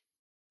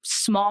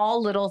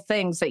small little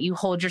things that you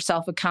hold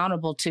yourself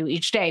accountable to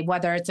each day,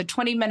 whether it's a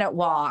 20-minute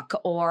walk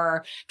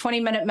or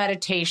 20-minute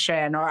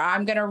meditation, or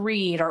I'm going to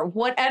read, or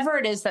whatever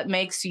it is that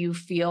makes you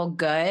feel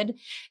good.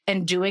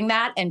 And doing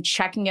that and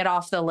checking it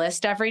off the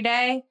list every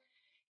day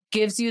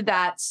gives you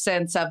that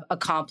sense of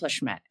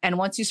accomplishment. And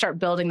once you start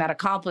building that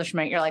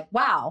accomplishment, you're like,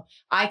 wow,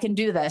 I can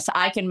do this.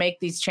 I can make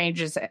these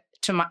changes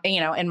to my,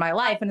 in my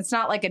life. And it's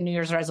not like a New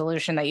Year's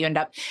resolution that you end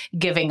up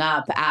giving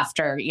up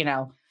after,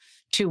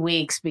 2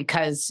 weeks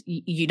because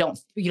you don't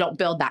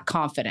build that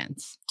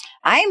confidence.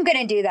 I'm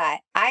going to do that.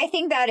 I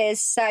think that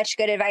is such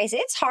good advice.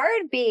 It's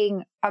hard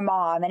being a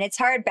mom, and it's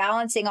hard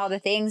balancing all the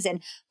things,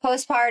 and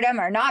postpartum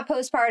or not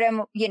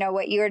postpartum,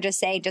 what you were just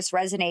saying just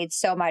resonates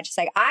so much. It's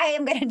like, I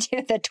am going to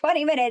do the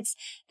 20 minutes.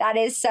 That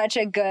is such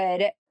a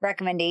good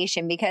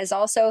recommendation, because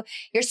also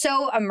you're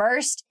so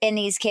immersed in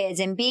these kids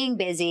and being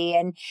busy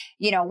and,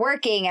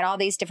 working and all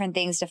these different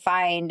things, to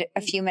find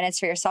a few minutes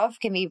for yourself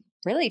can be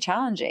really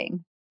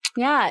challenging.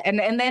 Yeah.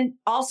 And then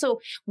also,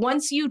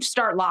 once you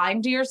start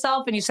lying to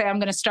yourself and you say, I'm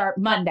going to start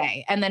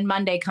Monday, and then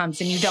Monday comes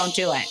and you don't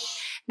do it,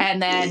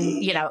 and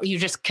then, you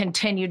just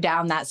continue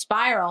down that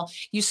spiral,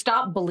 you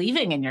stop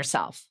believing in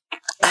yourself.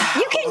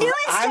 You can do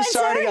it, Spencer. I'm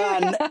starting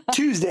on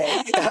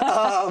Tuesday. You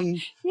can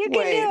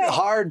do it.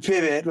 Hard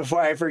pivot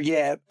before I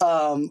forget.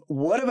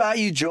 What about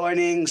you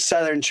joining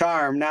Southern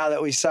Charm now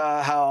that we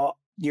saw how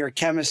your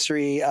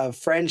chemistry of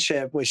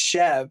friendship with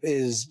Shep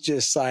is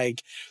just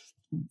like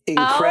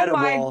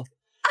incredible.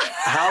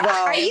 How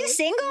about? Are you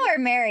single or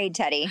married,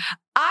 Teddi?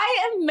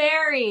 I am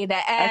married,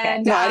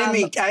 and no, I didn't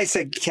mean. I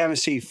said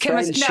chemistry,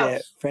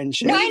 friendship,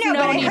 friendship. No, I know,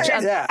 but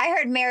known I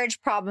heard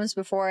marriage problems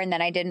before, and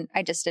then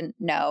I just didn't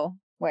know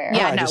where.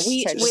 Yeah, so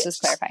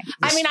just clarifying.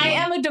 I mean, I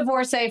am a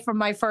divorcee from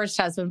my first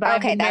husband, but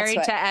I've been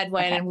married to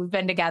Edwin, and we've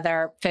been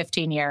together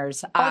 15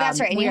 years. Oh, that's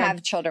right. And you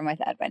have children with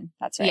Edwin.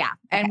 That's right. Yeah,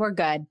 and we're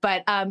good.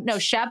 But no,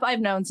 Shep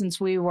I've known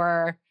since we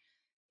were,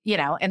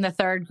 in the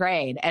third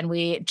grade, and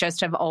we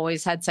just have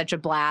always had such a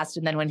blast.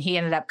 And then when he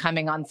ended up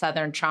coming on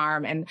Southern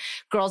Charm, and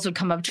girls would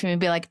come up to me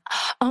and be like,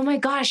 "Oh my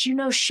gosh, you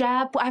know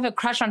Shep? I have a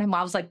crush on him."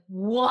 I was like,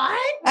 "What?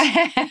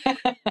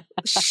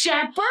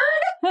 Shepherd?"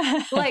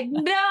 Like,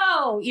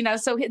 no,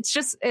 so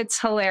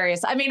it's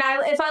hilarious. I mean,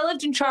 if I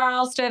lived in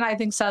Charleston, I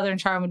think Southern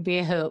Charm would be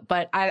a hoot,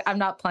 but I'm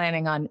not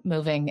planning on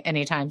moving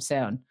anytime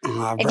soon.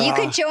 If you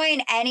could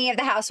join any of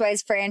the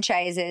Housewives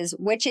franchises,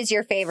 which is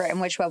your favorite and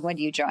which one would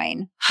you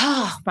join?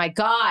 Oh my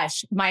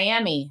gosh,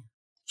 Miami.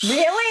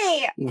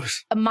 Really?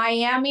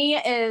 Miami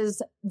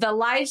is the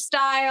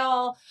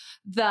lifestyle,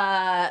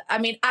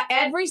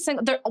 every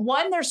single,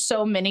 there's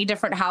so many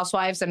different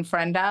housewives and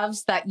friend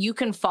ofs that you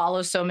can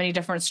follow so many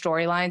different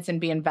storylines and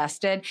be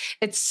invested.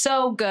 It's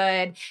so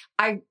good.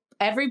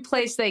 Every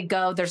place they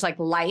go, there's like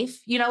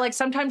life, like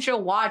sometimes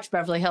you'll watch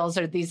Beverly Hills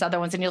or these other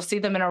ones and you'll see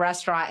them in a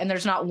restaurant and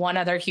there's not one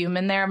other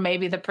human there,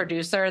 maybe the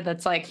producer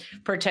that's like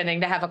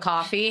pretending to have a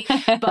coffee.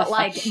 But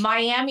like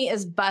Miami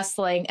is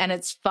bustling and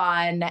it's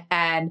fun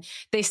and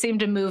they seem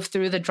to move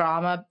through the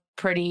drama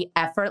pretty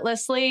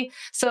effortlessly.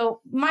 So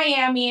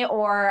Miami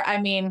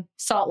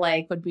Salt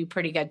Lake would be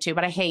pretty good too,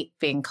 but I hate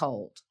being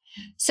cold.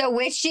 So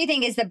which do you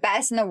think is the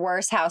best and the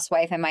worst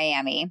housewife in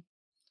Miami?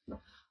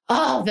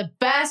 Oh, the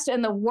best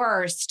and the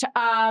worst.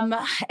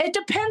 It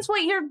depends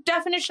what your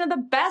definition of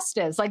the best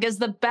is. Like, is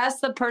the best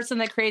the person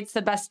that creates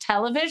the best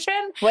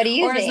television? What do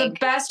you think? Or is the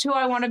best who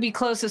I want to be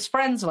closest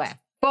friends with?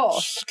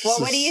 Both. Well,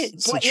 what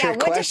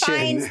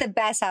defines the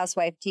best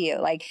housewife to you?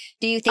 Like,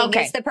 do you think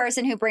it's the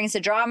person who brings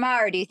the drama,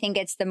 or do you think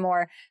it's the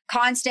more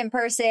constant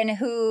person?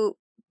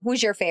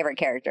 Who's your favorite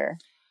character?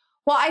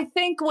 Well, I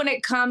think when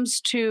it comes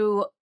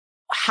to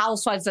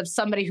Housewives, of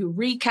somebody who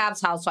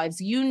recaps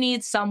Housewives, you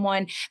need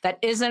someone that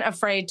isn't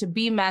afraid to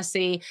be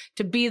messy,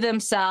 to be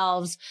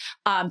themselves,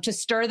 to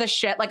stir the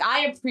shit. Like,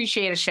 I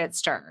appreciate a shit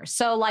stir.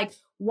 So like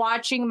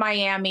watching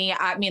Miami,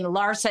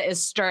 Larsa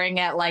is stirring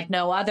it like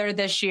no other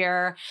this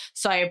year.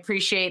 So I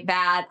appreciate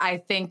that. I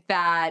think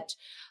that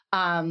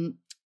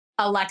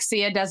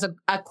Alexia does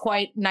a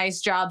quite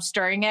nice job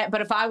stirring it.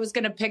 But if I was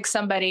going to pick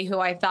somebody who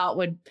I thought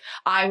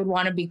I would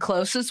want to be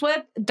closest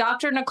with,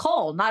 Dr.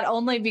 Nicole, not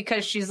only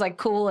because she's like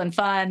cool and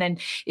fun and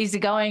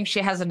easygoing,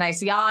 she has a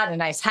nice yacht, a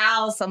nice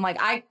house. I'm like,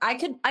 I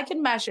could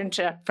mesh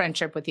into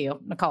friendship with you,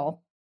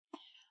 Nicole.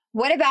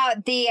 What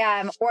about the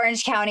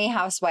Orange County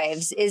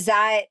Housewives? Is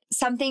that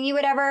something you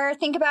would ever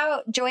think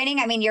about joining?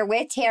 I mean, you're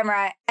with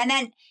Tamara, and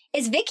then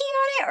is Vicky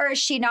on it or is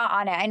she not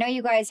on it? I know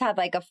you guys had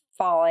like a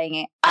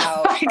falling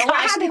out. What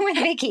happened with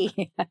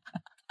Vicky?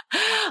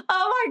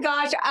 Oh my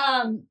gosh.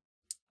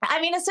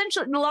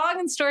 Essentially, long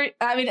and story.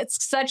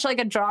 It's such like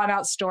a drawn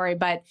out story.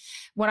 But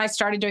when I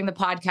started doing the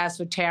podcast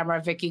with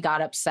Tamara, Vicky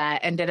got upset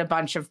and did a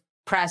bunch of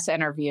press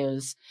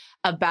interviews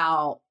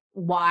about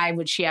why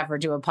would she ever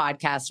do a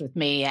podcast with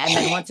me? And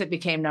then once it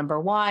became number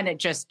one, it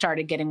just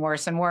started getting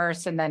worse and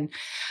worse. And then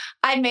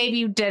I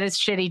maybe did a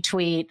shitty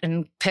tweet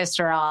and pissed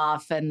her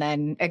off. And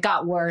then it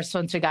got worse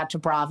once we got to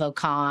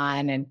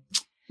BravoCon. And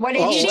what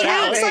did you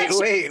do?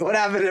 Wait, what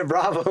happened at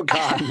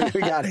BravoCon?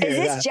 We got to hear Is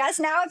this just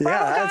now at BravoCon?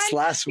 Yeah, that's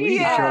last week.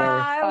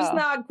 Yeah, it was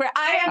not great.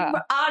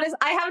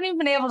 I haven't even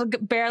been able to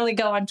barely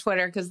go on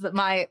Twitter because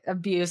my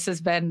abuse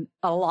has been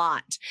a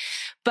lot.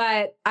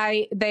 But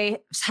they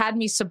had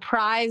me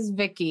surprise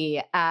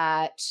Vicky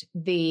at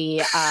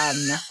the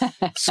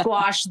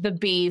Squash the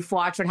Beef,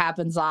 Watch What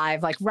Happens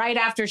Live, like right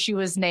after she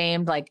was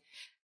named, like,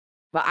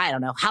 well, I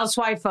don't know,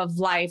 Housewife of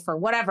Life or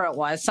whatever it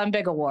was, some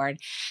big award.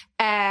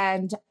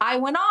 And I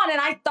went on and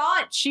I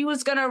thought she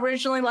was going to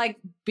originally like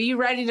be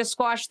ready to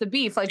squash the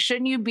beef. Like,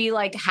 shouldn't you be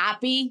like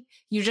happy?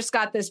 You just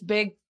got this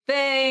big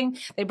thing.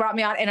 They brought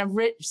me on. And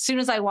as soon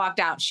as I walked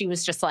out, she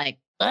was just like,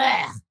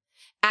 ugh,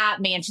 at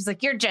me. And she's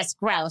like, you're just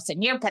gross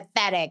and you're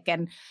pathetic.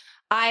 And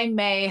I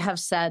may have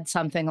said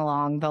something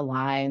along the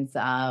lines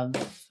of,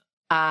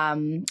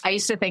 I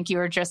used to think you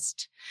were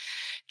just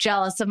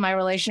jealous of my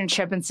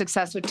relationship and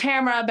success with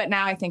Tamara, but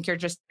now I think you're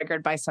just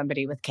triggered by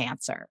somebody with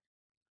cancer.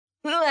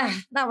 Ugh,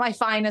 not my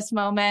finest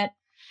moment.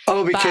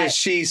 Oh, because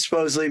she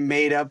supposedly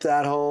made up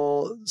that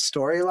whole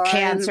storyline?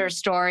 Cancer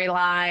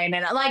storyline.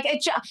 And like,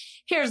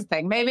 here's the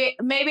thing. Maybe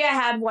I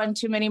had one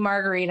too many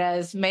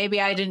margaritas. Maybe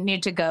I didn't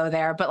need to go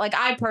there. But like,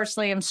 I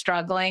personally am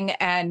struggling,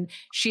 and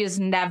she has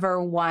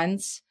never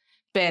once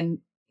been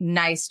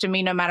nice to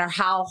me, no matter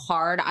how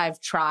hard I've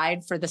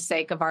tried for the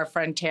sake of our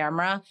friend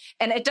Tamara.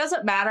 And it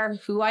doesn't matter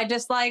who I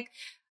dislike.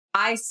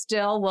 I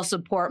still will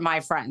support my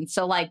friends.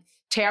 So like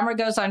Tamara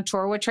goes on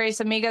tour with Tres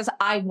Amigas.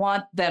 I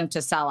want them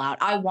to sell out.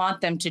 I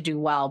want them to do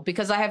well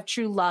because I have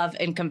true love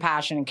and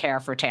compassion and care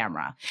for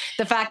Tamara.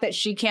 The fact that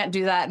she can't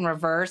do that in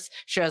reverse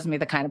shows me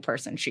the kind of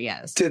person she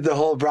is. Did the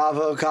whole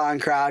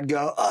BravoCon crowd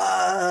go,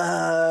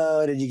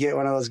 oh, did you get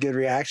one of those good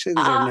reactions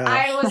or no?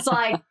 I was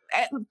like,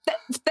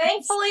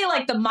 thankfully,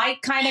 like the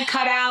mic kind of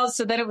cut out.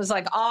 So then it was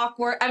like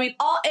awkward. I mean,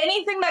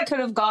 anything that could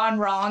have gone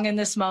wrong in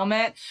this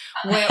moment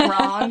went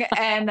wrong.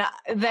 And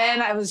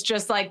then I was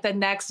just like the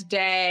next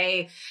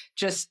day,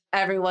 just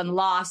everyone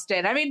lost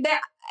it. I mean,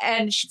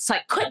 and she's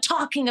like, quit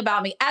talking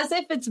about me as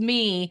if it's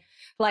me,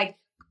 like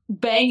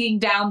banging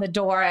down the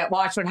door at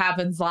Watch What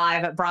Happens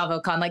Live at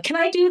BravoCon. Like, can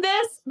I do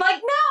this?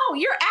 Like, no,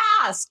 you're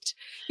asked.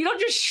 You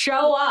don't just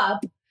show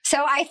up.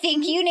 So I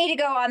think you need to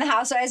go on the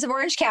Housewives of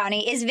Orange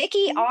County. Is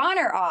Vicky on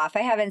or off?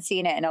 I haven't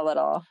seen it in a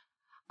little.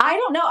 I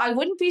don't know. I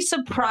wouldn't be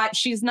surprised.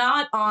 She's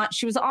not on.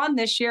 She was on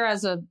this year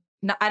as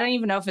I don't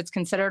even know if it's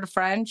considered a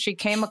friend. She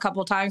came a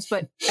couple times,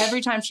 but every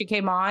time she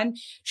came on,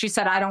 she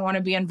said, I don't want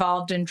to be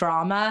involved in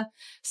drama.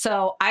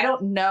 So I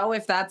don't know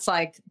if that's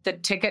like the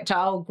ticket to,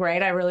 oh,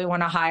 great, I really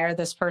want to hire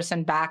this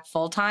person back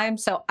full time.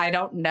 So I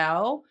don't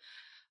know.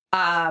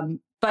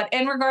 But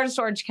in regards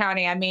to Orange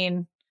County, I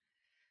mean,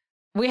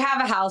 we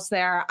have a house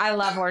there. I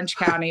love Orange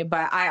County,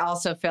 but I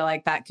also feel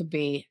like that could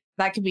be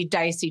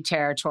dicey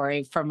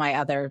territory for my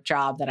other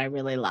job that I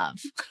really love.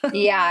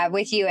 Yeah,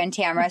 with you and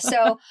Tamara.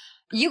 So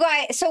you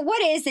guys, so what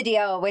is the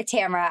deal with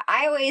Tamara?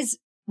 I always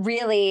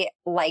really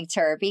liked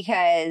her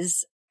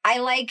because I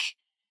like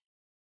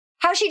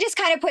how she just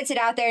kind of puts it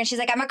out there and she's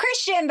like, I'm a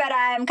Christian, but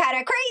I'm kind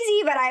of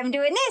crazy, but I'm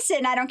doing this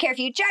and I don't care if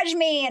you judge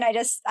me. And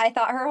I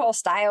thought her whole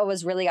style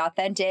was really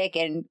authentic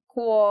and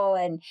cool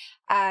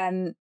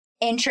and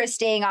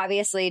interesting,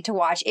 obviously, to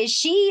watch. Is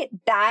she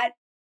that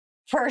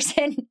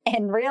person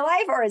in real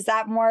life or is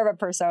that more of a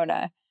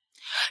persona?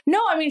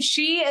 No, I mean,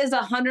 she is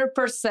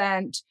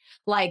 100%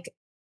 like,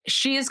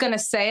 she is going to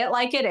say it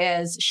like it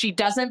is. She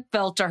doesn't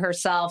filter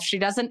herself. She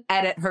doesn't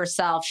edit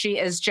herself. She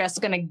is just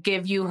going to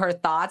give you her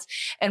thoughts.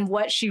 And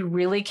what she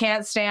really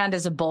can't stand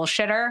is a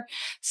bullshitter.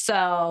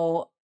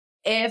 So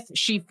if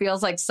she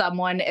feels like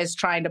someone is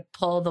trying to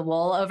pull the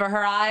wool over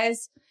her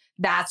eyes,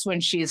 that's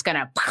when she's going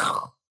to,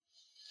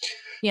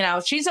 you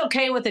know, she's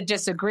okay with a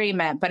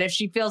disagreement. But if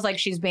she feels like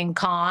she's being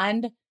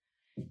conned,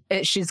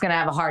 she's going to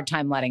have a hard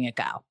time letting it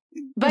go.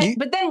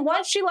 But then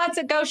once she lets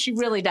it go, she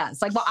really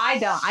does. Like, well, I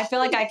don't. I feel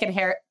like I could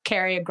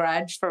carry a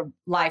grudge for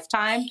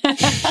lifetime.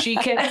 She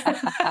can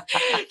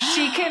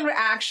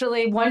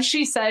actually, once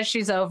she says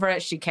she's over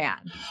it, she can.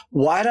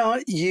 Why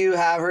don't you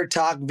have her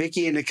talk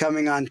Vicky into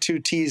coming on 2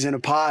 T's in a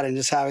Pod and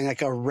just having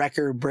like a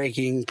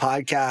record-breaking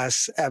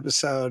podcast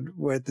episode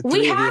with the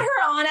three We of had you?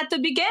 her on at the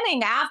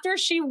beginning. After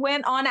she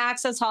went on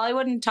Access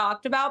Hollywood and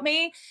talked about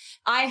me,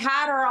 I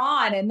had her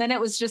on. And then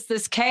it was just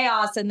this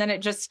chaos. And then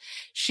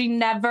she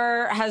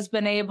never has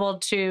been able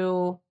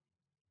to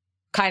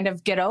kind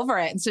of get over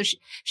it. And so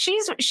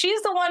she's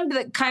the one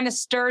that kind of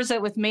stirs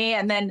it with me.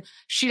 And then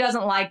she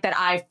doesn't like that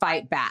I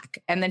fight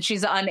back. And then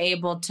she's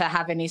unable to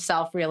have any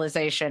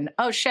self-realization.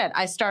 Oh shit,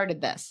 I started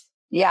this.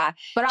 Yeah.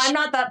 But I'm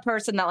not that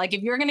person that like,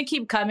 if you're going to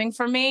keep coming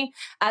for me,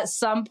 at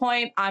some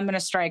point I'm going to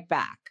strike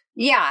back.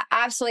 Yeah,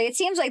 absolutely. It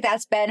seems like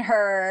that's been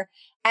her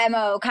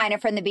MO kind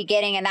of from the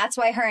beginning. And that's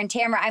why her and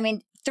Tamara, I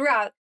mean,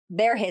 throughout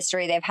their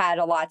history, they've had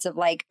lots of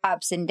like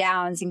ups and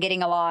downs and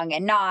getting along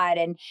and not.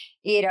 And,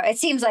 you know, it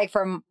seems like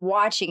from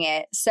watching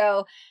it.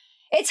 So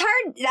it's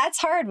hard. That's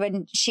hard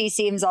when she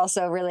seems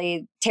also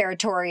really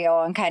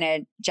territorial and kind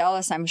of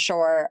jealous, I'm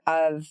sure,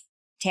 of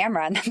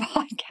Tamara on the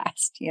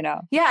podcast, you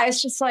know? Yeah,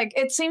 it's just like,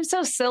 it seems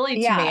so silly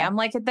to me. I'm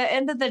like, at the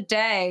end of the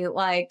day,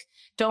 like,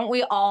 don't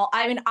we all,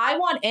 I mean, I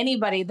want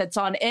anybody that's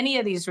on any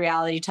of these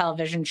reality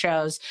television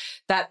shows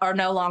that are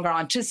no longer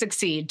on to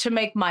succeed, to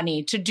make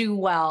money, to do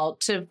well,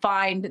 to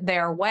find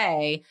their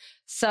way.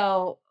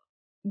 So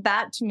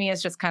that to me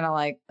is just kind of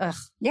like, ugh.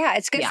 Yeah,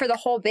 it's good for the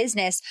whole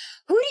business.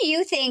 Who do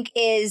you think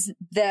is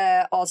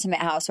the ultimate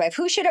housewife?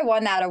 Who should have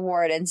won that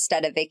award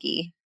instead of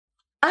Vicky?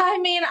 I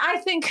mean, I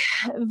think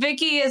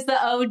Vicky is the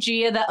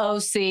OG of the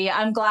OC.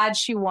 I'm glad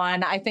she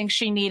won. I think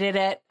she needed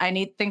it.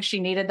 Think she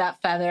needed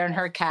that feather in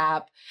her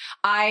cap.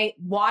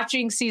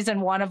 Watching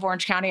season 1 of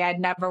Orange County, I'd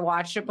never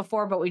watched it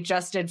before, but we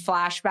just did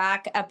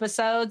flashback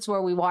episodes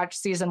where we watched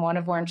season 1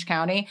 of Orange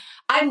County.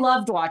 I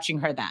loved watching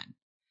her then.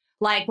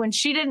 Like when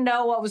she didn't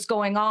know what was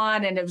going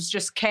on and it was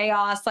just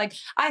chaos. Like,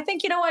 I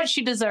think, you know what?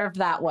 She deserved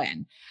that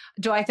win.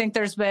 Do I think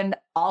there's been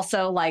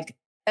also like,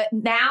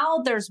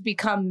 now there's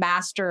become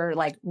master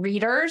like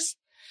readers,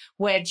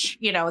 which,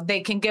 you know,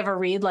 they can give a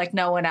read like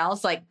no one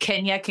else. Like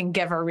Kenya can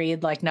give a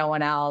read like no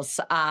one else.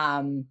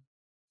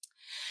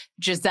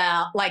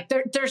 Giselle, like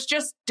there's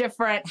just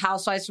different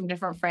housewives from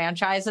different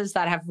franchises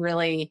that have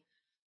really,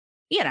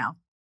 you know,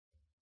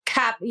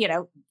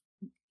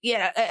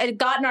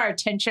 gotten our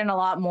attention a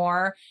lot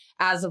more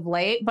as of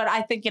late. But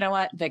I think, you know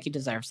what, Vicky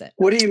deserves it.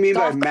 What do you mean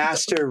by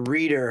master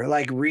reader?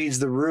 Like reads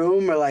the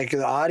room or like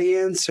the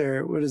audience,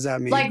 or what does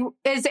that mean?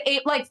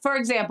 Like, for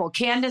example,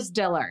 Candace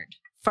Dillard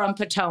from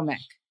Potomac.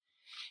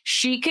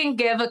 she can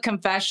give a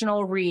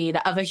confessional read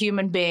of a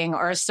human being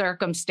or a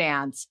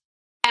circumstance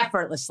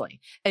effortlessly.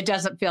 It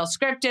doesn't feel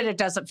scripted. It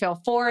doesn't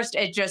feel forced.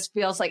 It just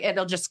feels like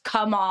it'll just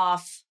come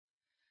off.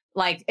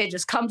 Like it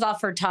just comes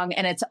off her tongue,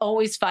 and it's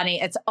always funny.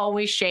 It's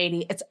always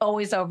shady. It's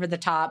always over the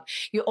top.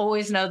 You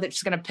always know that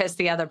she's going to piss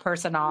the other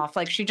person off.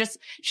 Like she does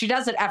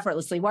it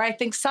effortlessly, where I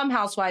think some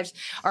housewives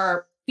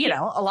are,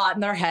 a lot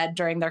in their head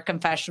during their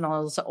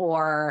confessionals,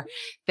 or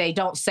they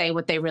don't say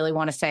what they really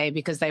want to say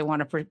because they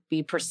want to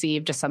be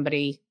perceived as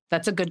somebody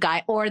that's a good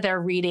guy, or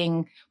they're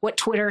reading what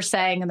Twitter's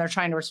saying and they're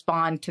trying to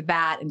respond to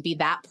that and be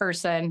that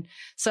person.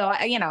 So,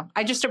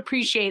 I just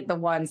appreciate the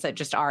ones that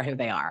just are who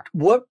they are.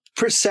 What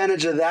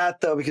percentage of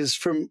that, though, because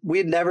we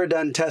had never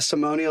done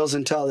testimonials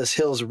until this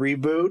Hills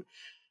reboot.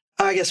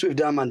 I guess we've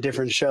done them on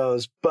different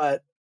shows,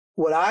 but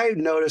what I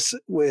noticed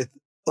with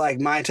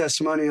like my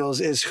testimonials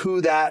is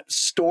who that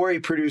story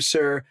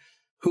producer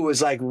who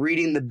was like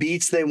reading the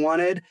beats they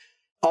wanted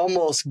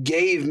almost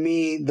gave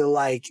me the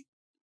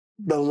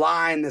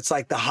line that's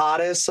like the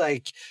hottest.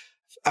 Like,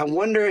 I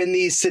wonder in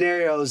these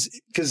scenarios,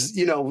 because,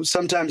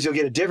 sometimes you'll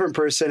get a different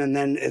person and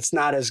then it's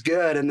not as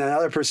good. And the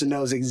other person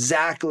knows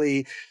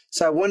exactly.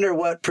 So I wonder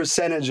what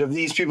percentage of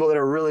these people that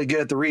are really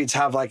good at the reads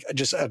have like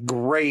just a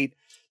great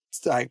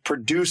like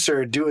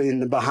producer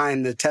doing the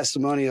behind the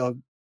testimonial.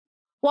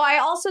 Well, I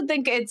also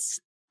think it's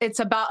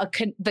about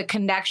the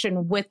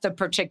connection with the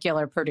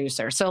particular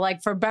producer. So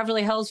like for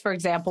Beverly Hills, for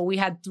example, we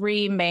had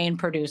 3 main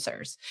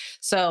producers.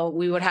 So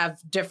we would have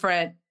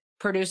different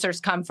producers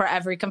come for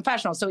every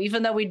confessional. So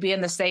even though we'd be in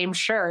the same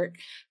shirt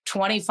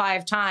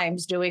 25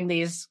 times doing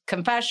these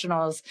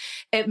confessionals,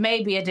 it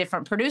may be a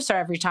different producer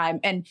every time.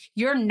 And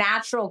your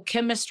natural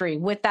chemistry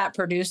with that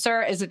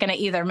producer is going to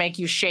either make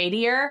you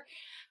shadier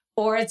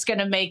or it's going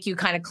to make you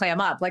kind of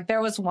clam up. Like there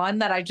was one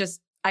that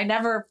I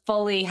never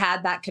fully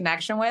had that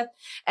connection with.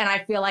 And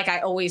I feel like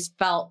I always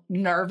felt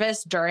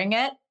nervous during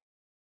it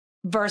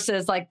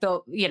versus like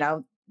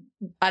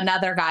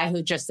another guy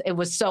who it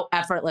was so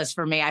effortless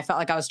for me. I felt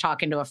like I was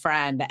talking to a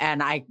friend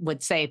and I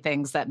would say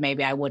things that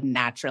maybe I wouldn't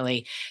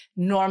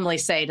normally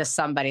say to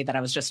somebody that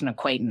I was just an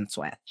acquaintance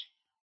with.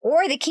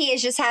 Or the key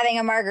is just having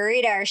a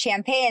margarita or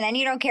champagne, and then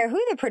you don't care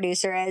who the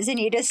producer is, and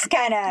you just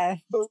kind of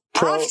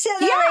off to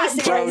the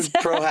races.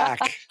 Pro hack.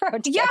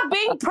 Yeah,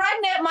 being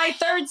pregnant my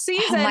 3rd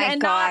season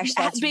and gosh,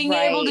 not being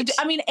able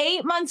to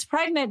 8 months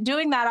pregnant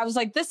doing that. I was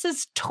like, this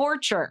is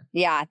torture.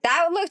 Yeah,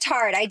 that looked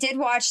hard. I did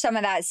watch some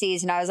of that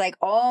season. I was like,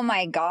 oh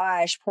my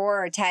gosh,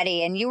 poor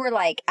Teddi. And you were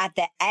like at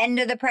the end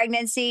of the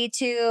pregnancy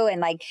too. And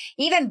like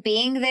even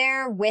being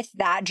there with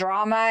that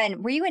drama.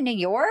 And were you in New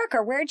York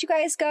or where'd you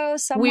guys go?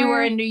 Somewhere? We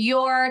were in New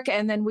York.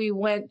 And then we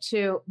went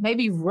to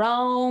maybe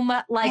Rome.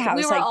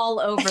 We were all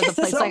over the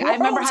place. Like I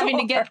remember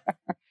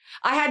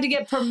I had to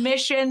get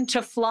permission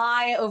to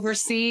fly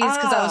overseas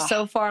because I was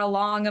so far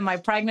along in my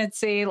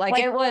pregnancy. Like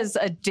it was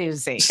a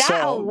doozy.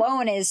 That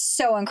alone is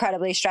so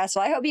incredibly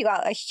stressful. I hope you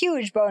got a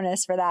huge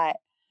bonus for that.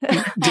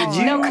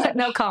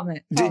 No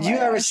comment. Did you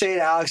ever say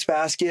to Alex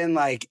Baskin,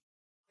 like,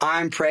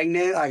 I'm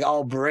pregnant, like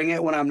I'll bring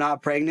it when I'm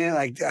not pregnant?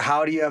 Like,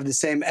 how do you have the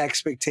same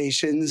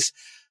expectations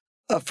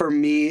for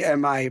me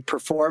and my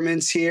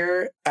performance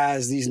here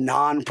as these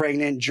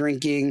non-pregnant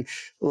drinking?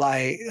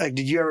 Like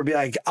did you ever be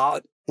like,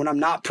 when I'm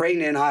not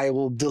pregnant, I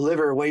will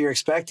deliver what you're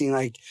expecting?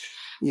 Like,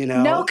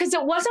 No, because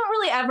it wasn't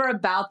really ever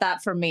about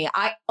that for me.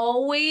 I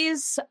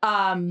always,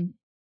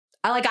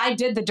 I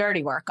did the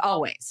dirty work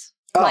always.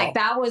 Oh. Like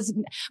that was,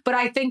 but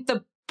I think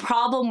the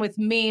problem with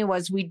me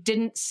was we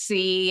didn't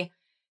see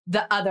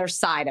the other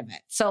side of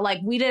it. So like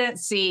we didn't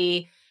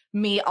see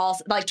me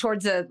also like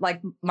towards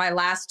my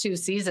last 2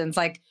 seasons,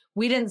 like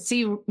we didn't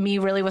see me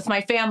really with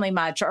my family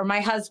much or my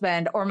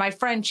husband or my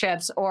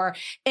friendships or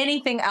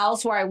anything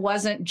else where I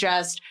wasn't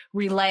just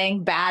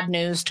relaying bad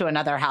news to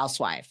another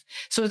housewife.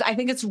 So I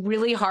think it's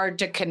really hard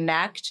to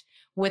connect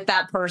with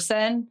that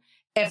person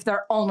if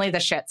they're only the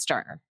shit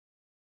stirrer.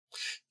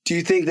 Do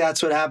you think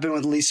that's what happened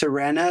with Lisa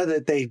Rinna,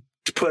 that they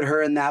put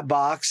her in that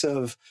box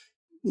of,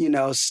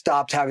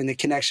 stopped having the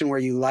connection where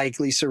you like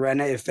Lisa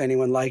Rinna, if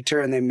anyone liked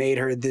her, and they made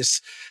her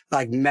this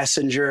like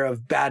messenger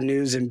of bad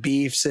news and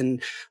beefs.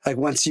 And like,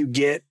 once you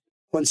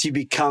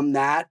become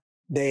that,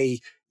 they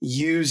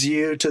use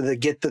you to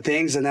get the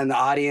things, and then the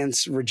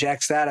audience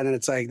rejects that. And then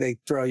it's like, they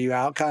throw you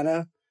out kind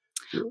of.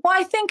 Well,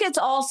 I think it's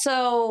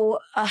also,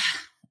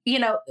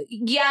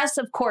 yes,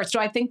 of course. Do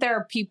I think there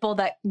are people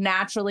that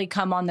naturally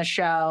come on the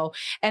show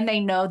and they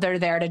know they're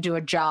there to do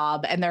a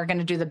job and they're going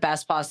to do the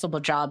best possible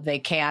job they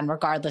can,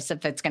 regardless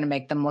if it's going to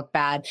make them look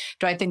bad?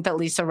 Do I think that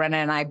Lisa Rinna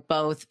and I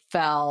both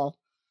fell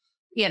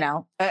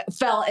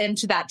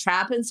into that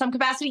trap in some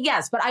capacity?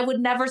 Yes, but I would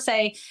never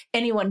say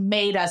anyone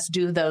made us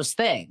do those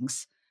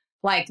things.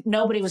 Like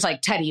nobody was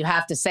like, Teddi, you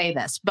have to say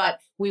this. But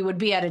we would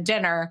be at a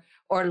dinner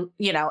or,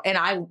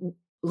 and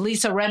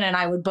Lisa Rinna and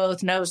I would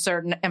both know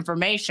certain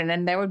information,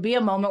 and there would be a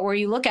moment where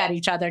you look at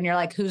each other and you're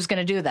like, who's going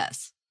to do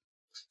this?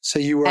 So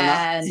you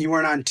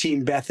weren't on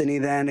Team Bethany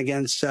then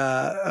against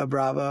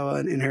Bravo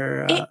in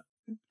her.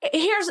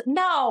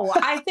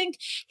 I think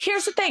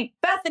here's the thing,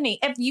 Bethany,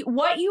 if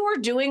what you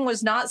were doing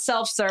was not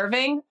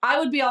self-serving, I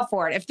would be all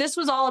for it. If this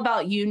was all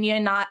about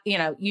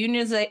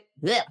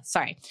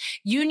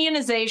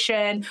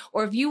unionization,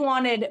 or if you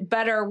wanted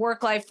better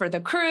work life for the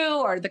crew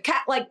or the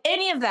cat, like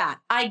any of that,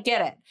 I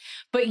get it.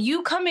 But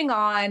you coming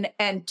on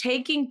and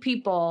taking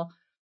people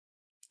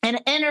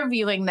and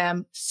interviewing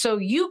them so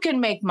you can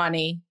make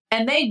money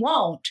and they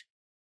won't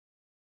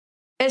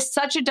is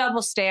such a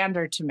double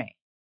standard to me.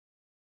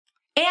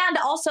 And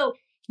also,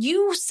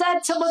 you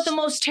said some of the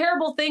most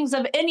terrible things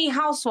of any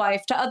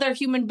housewife to other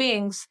human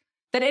beings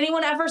that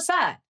anyone ever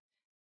said.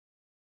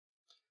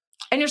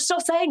 And you're still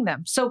saying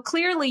them. So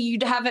clearly you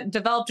haven't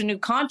developed a new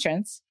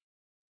conscience.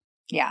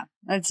 Yeah,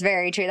 that's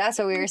very true. That's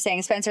what we were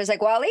saying. Spencer's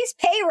like, well, at least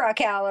pay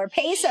Raquel or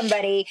pay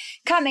somebody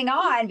coming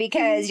on,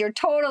 because you're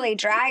totally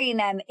dragging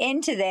them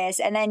into this.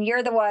 And then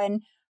you're the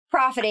one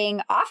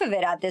profiting off of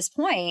it at this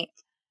point.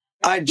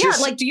 Do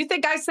you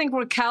think guys think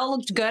Raquel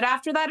looked good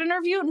after that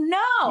interview?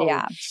 No.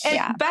 Yeah.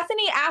 And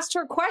Bethany asked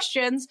her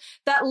questions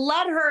that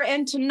led her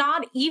into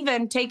not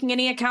even taking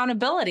any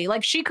accountability.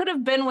 Like, she could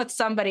have been with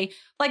somebody,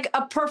 like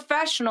a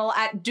professional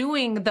at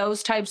doing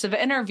those types of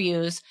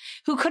interviews,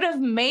 who could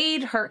have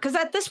made her, because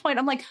at this point,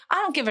 I'm like, I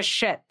don't give a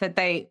shit that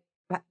they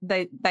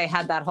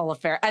had that whole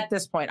affair. At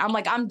this point, I'm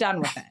like, I'm done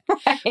with it.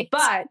 Right.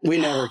 But we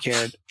never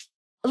cared.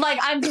 Like,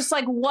 I'm just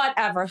like,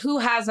 whatever. Who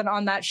hasn't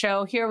on that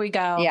show? Here we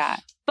go. Yeah.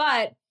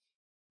 But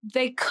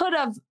they could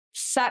have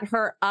set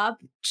her up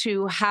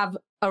to have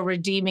a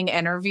redeeming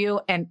interview,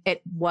 and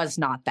it was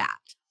not that.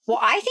 Well,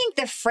 I think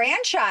the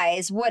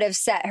franchise would have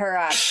set her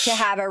up to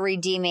have a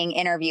redeeming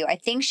interview. I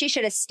think she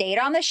should have stayed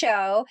on the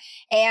show,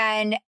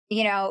 and,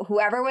 you know,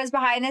 whoever was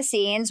behind the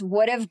scenes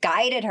would have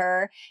guided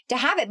her to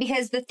have it.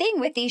 Because the thing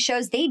with these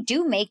shows, they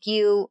do make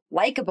you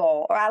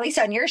likable, or at least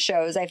on your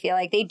shows, I feel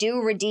like they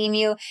do redeem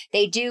you.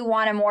 They do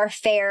want a more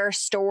fair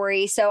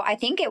story. So I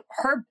think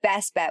her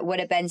best bet would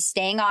have been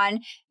staying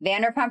on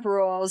Vanderpump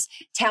Rules,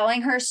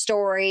 telling her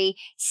story,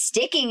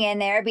 sticking in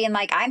there, being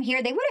like, I'm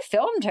here. They would have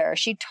filmed her.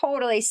 She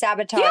totally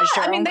sabotaged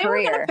her own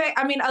career.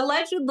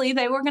 Allegedly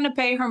they were going to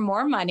pay her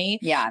more money.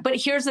 Yeah. But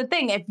here's the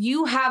thing. If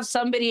you have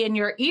somebody in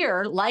your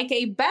ear, like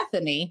a Bethany,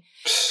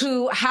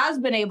 who has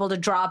been able to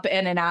drop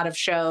in and out of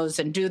shows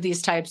and do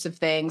these types of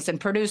things and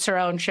produce her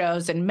own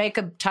shows and make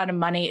a ton of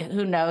money,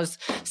 who knows,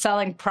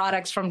 selling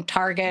products from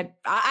Target.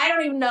 I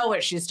don't even know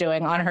what she's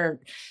doing on her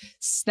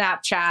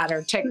Snapchat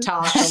or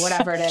TikTok or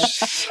whatever it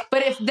is.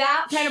 But if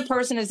that kind of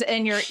person is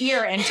in your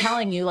ear and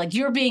telling you, like,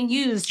 you're being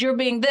used, you're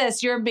being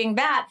this, you're being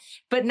that,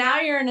 but now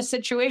you're in a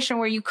situation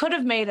where you could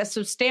have made a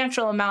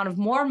substantial amount of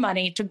more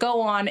money to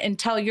go on and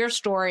tell your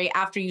story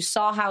after you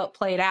saw how it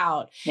played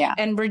out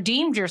and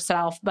redeemed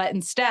yourself. But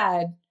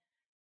instead,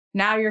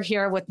 now you're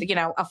here with, you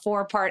know, a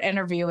 4-part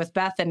interview with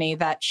Bethany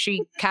that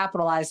she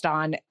capitalized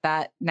on,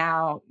 that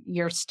now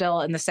you're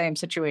still in the same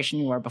situation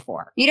you were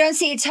before. You don't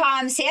see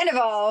Tom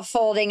Sandoval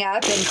folding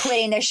up and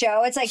quitting the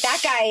show. It's like, that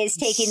guy is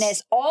taking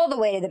this all the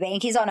way to the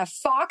bank. He's on a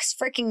Fox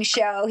freaking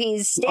show.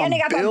 He's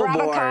standing up on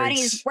BravoCon.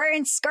 He's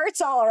wearing skirts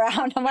all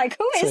around. I'm like,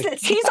 who is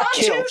this? He's on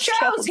 2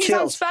 shows. He's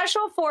on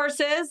Special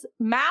Forces,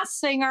 Masked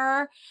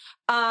Singer,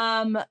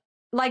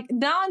 like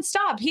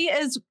nonstop.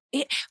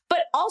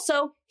 But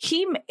also,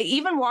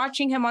 even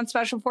watching him on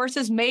Special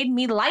Forces made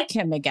me like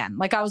him again.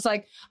 Like, I was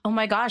like, oh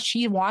my gosh,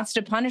 he wants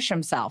to punish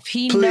himself.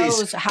 He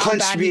knows how punch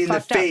bad me he in the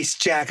fucked up. face,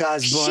 Jack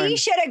Osborne. She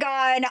should have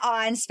gone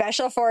on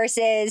Special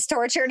Forces,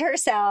 tortured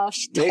herself.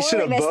 They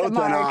should have both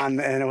been on,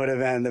 and it would have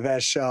been the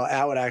best show.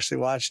 I would actually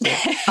watched it.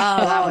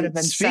 That would have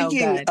been so good.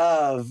 Speaking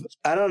of,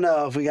 I don't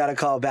know if we got to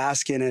call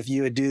Baskin if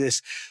you would do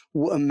this.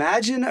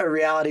 Imagine a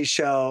reality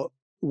show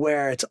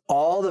where it's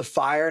all the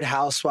fired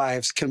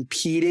housewives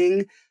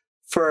competing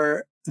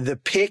for the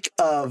pick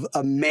of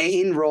a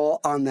main role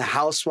on the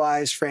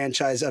Housewives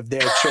franchise of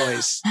their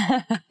choice.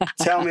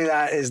 Tell me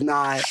that is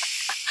not,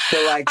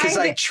 because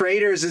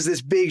Traitors is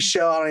this big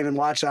show. I don't even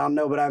watch it. I don't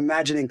know, but I'm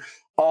imagining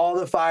all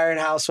the fired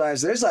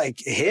housewives. There's like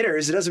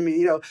hitters. It doesn't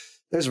mean,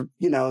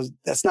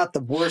 that's not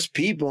the worst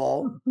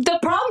people. The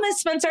problem is,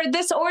 Spencer,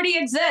 this already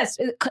exists.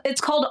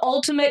 It's called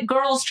Ultimate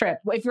Girls Trip.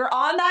 If you're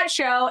on that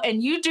show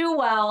and you do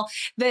well,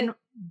 then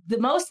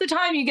most of the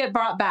time you get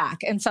brought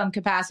back in some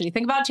capacity.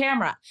 Think about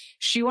Tamra.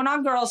 She went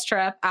on Girls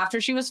Trip after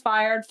she was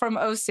fired from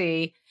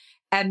OC,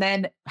 and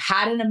then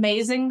had an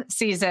amazing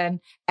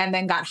season, and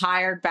then got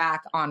hired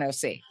back on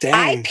OC. Dang.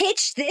 I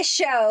pitched this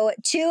show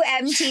to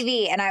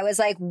MTV, and I was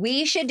like,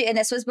 we should do, and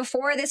this was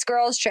before this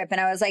Girls Trip,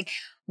 and I was like,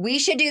 we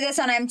should do this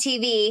on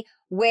MTV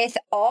with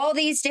all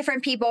these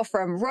different people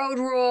from Road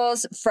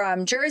Rules,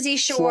 from Jersey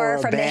Shore,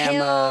 from the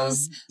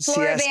Hills,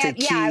 Florida.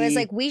 Yeah, I was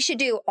like, we should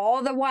do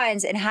all the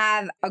ones and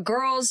have a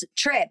girls'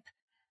 trip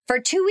for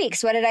 2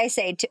 weeks. What did I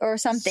say? Or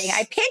something.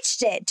 I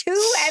pitched it to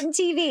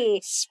MTV.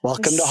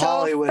 Welcome to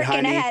Hollywood,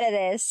 honey. Ahead of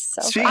this.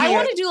 So I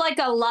want to do like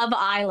a Love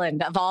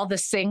Island of all the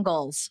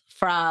singles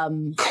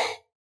from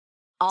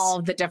all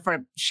of the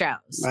different shows.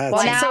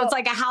 So it's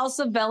like a House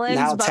of Villains,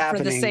 but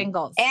for the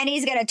singles.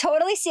 Andy's going to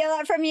totally steal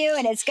that from you,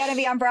 and it's going to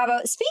be on Bravo.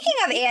 Speaking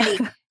of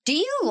Andy, Do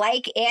you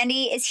like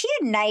Andy? Is he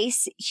a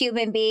nice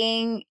human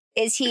being?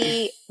 Is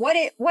he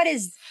what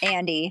is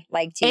Andy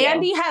like to you?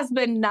 Andy has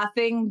been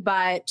nothing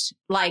but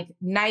like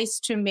nice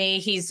to me.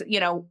 He's,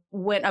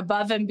 went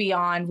above and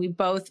beyond. We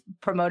both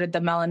promoted the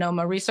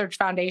Melanoma Research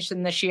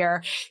Foundation this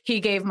year. He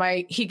gave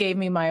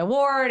me my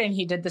award and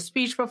he did the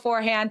speech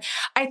beforehand.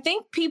 I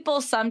think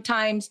people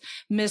sometimes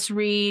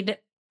misread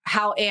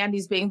how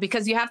Andy's being,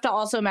 because you have to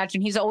also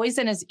imagine he's always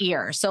in his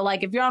ear. So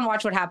like if you're on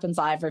Watch What Happens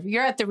Live, or if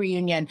you're at the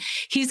reunion,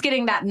 he's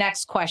getting that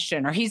next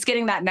question or he's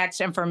getting that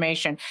next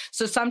information.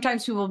 So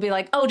sometimes people will be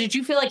like, oh, did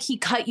you feel like he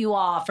cut you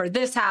off or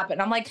this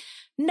happened? I'm like,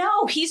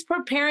 no, he's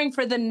preparing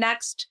for the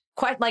next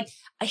like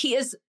he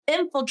is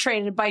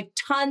infiltrated by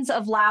tons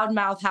of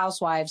loudmouth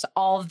housewives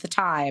all of the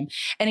time.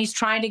 And he's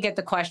trying to get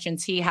the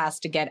questions he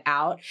has to get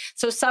out.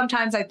 So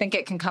sometimes I think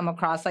it can come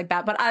across like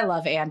that, but I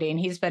love Andy and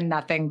he's been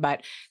nothing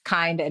but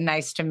kind and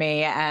nice to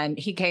me. And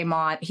he came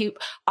on,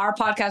 our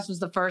podcast was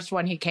the first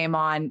one he came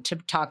on to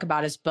talk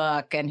about his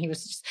book. And he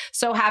was just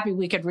so happy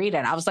we could read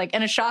it. I was like,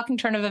 in a shocking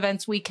turn of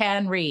events, we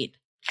can read.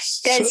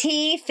 Does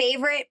he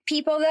favorite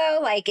people though?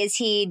 Like, is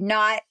he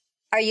not?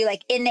 Are you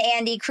like in the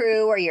Andy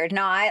crew or you're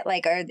not?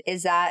 Like,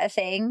 is that a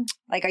thing?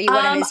 Like, are you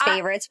one of his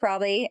favorites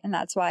probably? And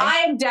that's why? I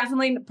am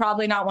definitely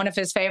probably not one of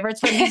his favorites,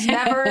 but he's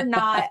never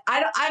not.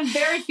 I'm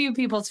very few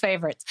people's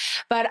favorites,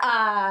 but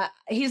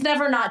he's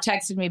never not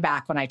texted me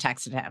back when I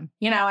texted him.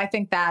 I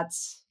think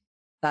that's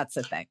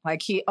the thing.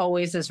 Like he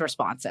always is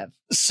responsive.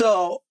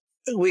 So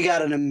we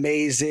got an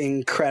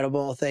amazing,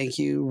 credible, thank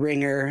you,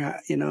 ringer,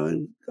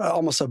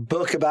 almost a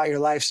book about your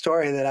life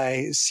story that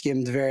I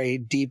skimmed very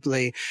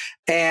deeply.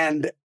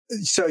 And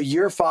so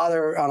your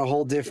father, on a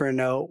whole different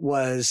note,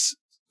 was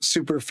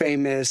super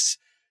famous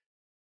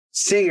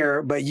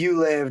singer, but you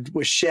lived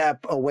with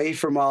Shep away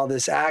from all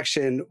this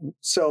action.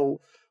 So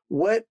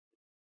what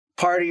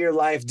part of your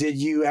life did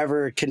you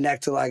ever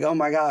connect to, like, oh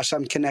my gosh,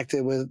 I'm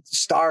connected with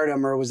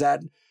stardom? Or was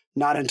that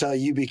not until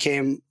you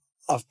became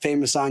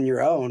famous on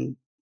your own?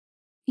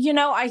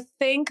 I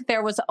think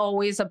there was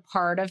always a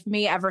part of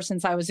me ever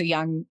since I was a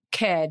young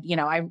kid.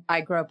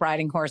 I grew up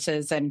riding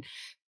horses and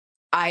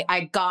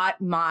I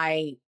got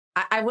my,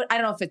 I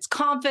don't know if it's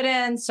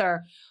confidence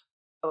or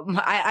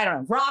I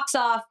don't know, rocks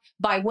off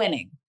by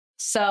winning.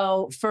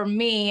 So for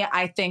me,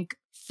 I think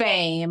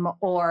fame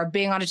or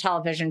being on a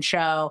television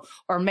show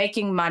or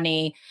making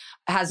money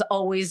has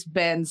always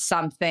been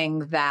something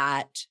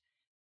that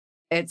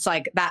it's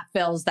like that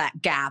fills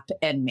that gap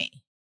in me.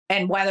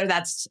 And whether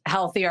that's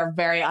healthy or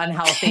very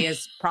unhealthy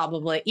is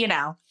probably,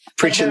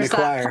 preaching the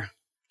choir.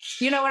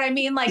 You know what I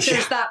mean? Like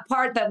there's that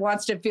part that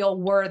wants to feel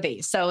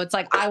worthy. So it's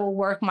like, I will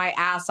work my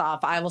ass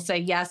off. I will say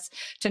yes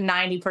to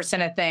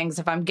 90% of things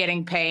if I'm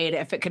getting paid,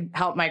 if it could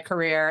help my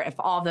career, if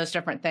all those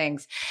different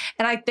things.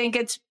 And I think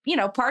it's,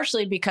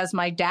 partially because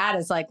my dad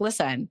is like,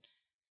 listen,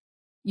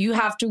 you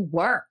have to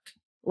work.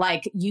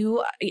 Like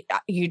you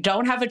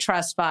don't have a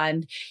trust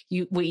fund.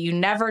 You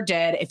never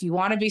did. If you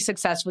want to be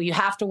successful, you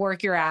have to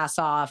work your ass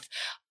off.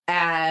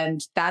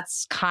 And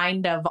that's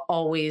kind of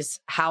always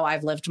how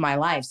I've lived my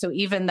life. So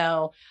even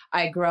though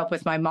I grew up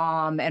with my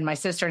mom and my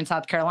sister in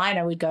South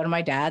Carolina, we'd go to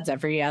my dad's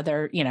every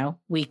other,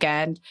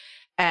 weekend.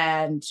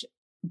 And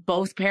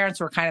both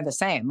parents were kind of the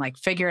same, like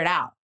figure it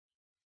out.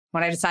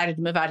 When I decided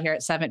to move out here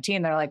at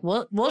 17, they're like,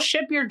 we'll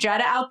ship your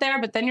Jetta out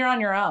there, but then you're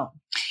on your own.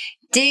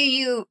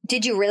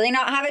 Did you really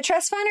not have a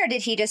trust fund, or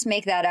did he just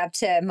make that up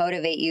to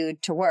motivate you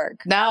to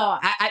work? No,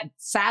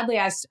 sadly,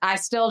 I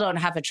still don't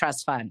have a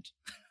trust fund.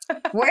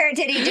 Where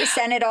did he just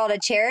send it all to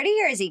charity,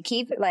 or does he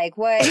keep it? Like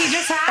what? He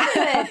just has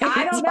it.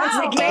 I don't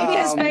know. Maybe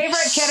his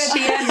favorite kid at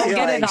the end will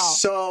get it all.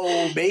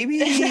 So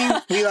maybe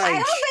I hope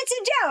it's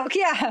a joke.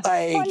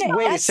 Yeah.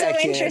 Wait a second.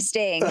 So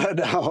interesting.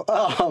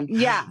 No.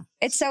 Yeah,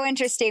 it's so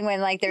interesting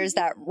when like there's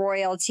that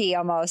royalty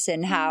almost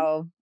and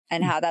how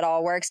that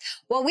all works.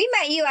 Well, we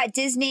met you at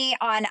Disney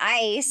on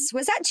Ice.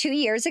 Was that 2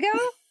 years ago?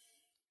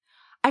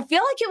 I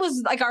feel like it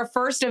was like our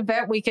first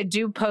event we could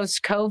do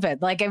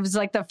post-COVID. Like it was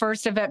like the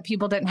first event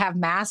people didn't have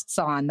masks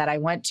on that I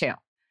went to.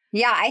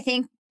 Yeah, I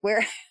think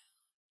we're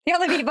the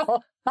only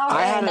people.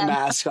 I had a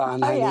mask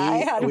on. Oh, yeah, I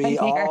had one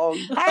near.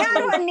 I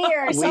had one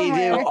near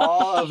somewhere. We do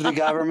all of the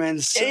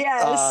government's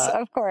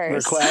of course.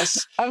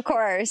 requests. Of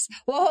course.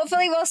 Well,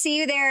 hopefully we'll see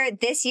you there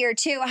this year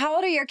too. How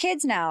old are your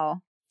kids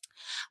now?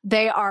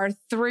 They are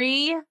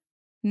 3,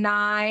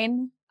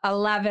 9,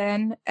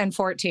 11, and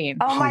 14.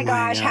 Oh my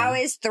gosh. God. How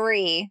is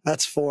 3?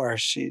 That's 4.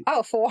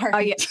 4. Oh,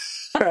 yeah.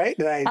 Right?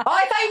 I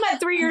thought you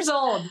meant 3 years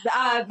old.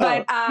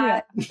 Right?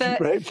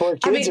 4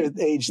 kids are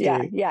age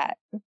 3. Yeah.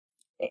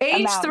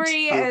 Age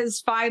 3 is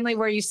finally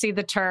where you see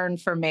the turn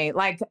for me.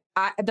 Like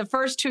the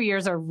first 2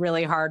 years are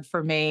really hard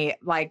for me.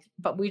 Like,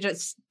 but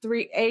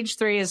age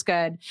 3 is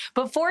good.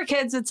 But 4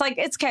 kids, it's like,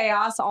 it's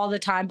chaos all the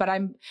time. But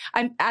I'm,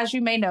 as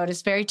you may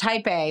notice, very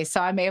type A.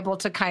 So I'm able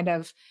to kind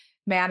of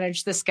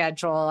manage the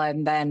schedule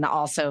and then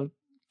also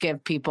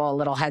give people a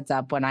little heads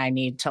up when I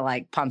need to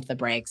like pump the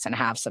brakes and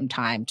have some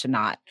time to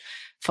not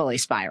fully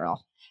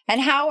spiral. And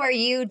how are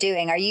you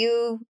doing? Are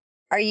you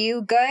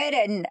good?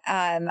 And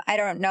I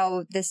don't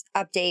know this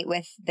update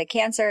with the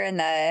cancer and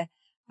the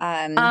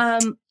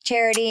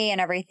charity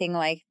and everything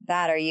like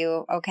that. Are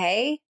you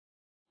okay?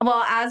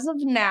 Well, as of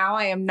now,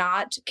 I am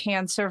not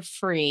cancer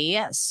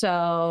free.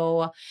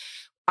 So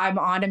I'm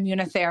on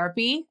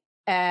immunotherapy,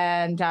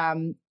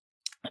 and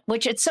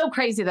which it's so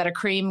crazy that a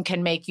cream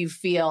can make you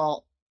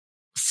feel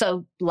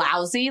so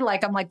lousy.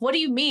 Like, I'm like, what do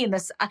you mean?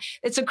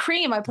 It's a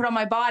cream I put on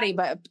my body,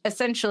 but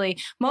essentially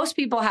most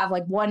people have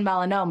like one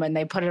melanoma and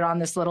they put it on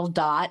this little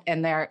dot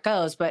and there it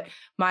goes. But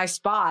my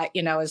spot,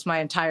 is my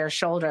entire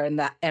shoulder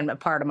and a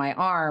part of my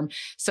arm.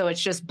 So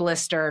it's just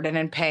blistered and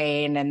in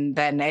pain. And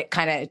then it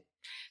kind of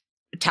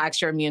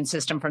attacks your immune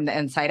system from the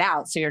inside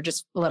out. So you're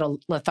just a little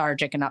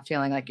lethargic and not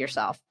feeling like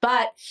yourself.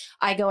 But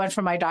I go in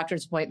for my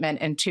doctor's appointment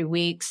in 2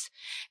 weeks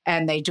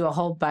and they do a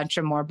whole bunch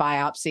of more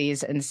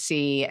biopsies and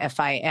see if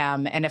I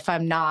am. And if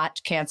I'm not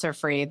cancer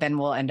free, then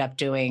we'll end up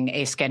doing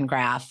a skin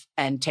graft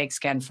and take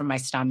skin from my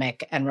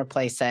stomach and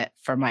replace it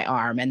for my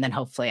arm. And then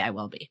hopefully I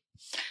will be.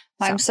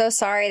 I'm so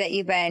sorry that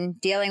you've been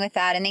dealing with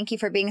that. And thank you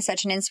for being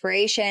such an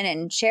inspiration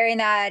and sharing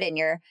that in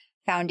your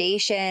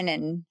foundation.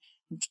 And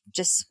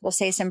just we'll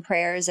say some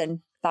prayers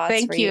and thoughts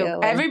Thank for you. you.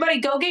 Everybody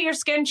go get your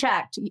skin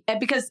checked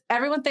because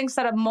everyone thinks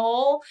that a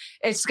mole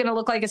is going to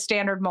look like a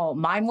standard mole.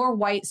 Mine were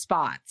white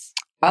spots.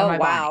 Oh,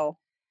 wow.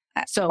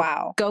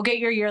 So go get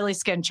your yearly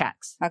skin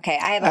checks. Okay.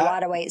 I have a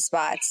lot of white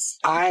spots.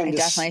 I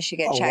definitely should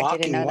get checked. I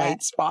didn't know white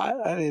that. spot.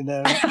 I didn't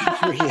know.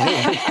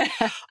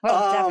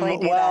 We'll definitely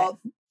do that.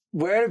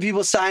 Where do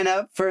people sign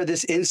up for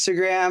this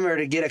Instagram or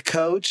to get a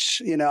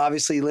coach?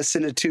 Obviously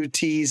listen to 2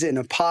 T's in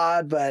a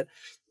pod, but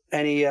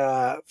any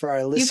for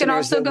our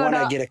listeners that want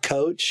to get a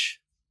coach?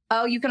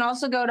 Oh, you can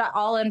also go to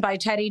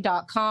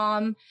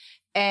allinbyteddi.com.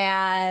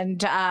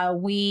 And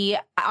we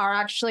are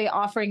actually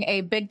offering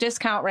a big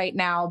discount right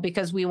now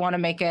because we want to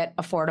make it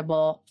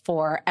affordable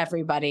for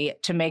everybody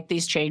to make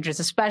these changes,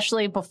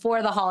 especially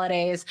before the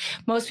holidays.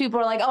 Most people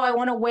are like, oh, I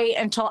want to wait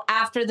until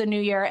after the new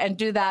year and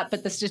do that.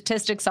 But the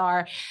statistics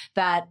are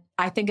that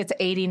I think it's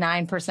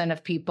 89%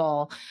 of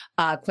people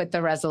quit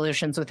their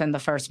resolutions within the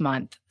first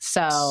month.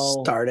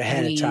 So start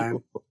ahead of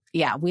time.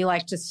 Yeah, we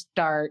like to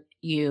start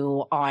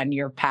you on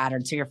your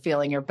pattern so you're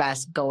feeling your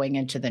best going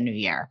into the new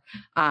year.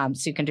 So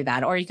you can do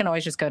that. Or you can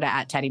always just go to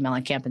 @Teddi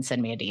Mellencamp and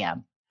send me a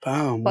DM.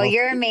 Boom. Well,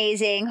 you're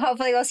amazing.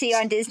 Hopefully we'll see you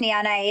on Disney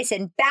on Ice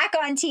and back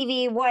on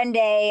TV one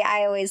day.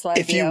 I always love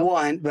you. If you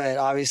want, but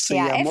obviously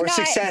more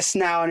success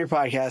now on your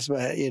podcast,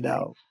 but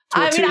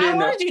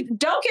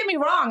don't get me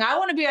wrong. I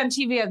want to be on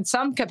TV in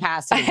some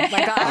capacity.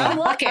 Like I'm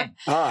looking.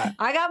 Right.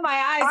 I got my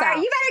eyes out. Right,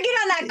 you better get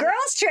on that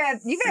girls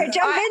trip. You better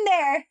jump in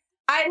there.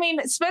 I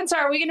mean, Spencer,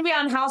 are we going to be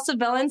on House of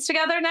Villains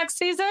together next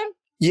season?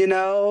 They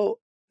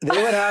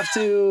would have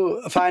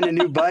to find a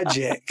new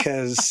budget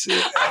because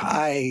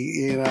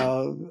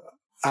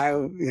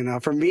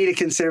for me to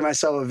consider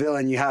myself a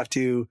villain, you have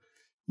to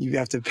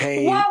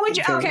pay.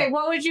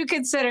 What would you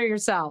consider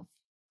yourself?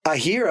 A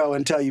hero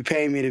until you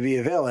pay me to be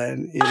a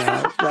villain,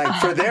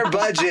 like for their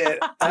budget,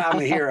 I'm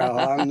a hero.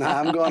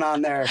 I'm going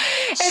on there.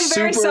 And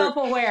very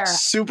self-aware.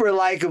 Super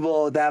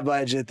likable with that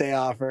budget they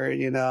offer,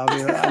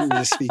 I'm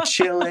just be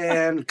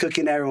chilling,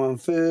 cooking everyone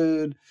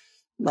food,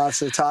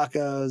 lots of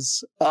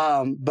tacos.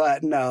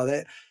 But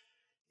no,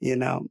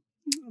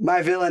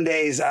 my villain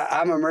days,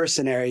 I'm a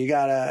mercenary. You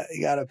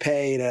gotta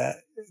pay to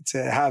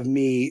have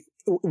me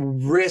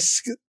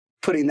risk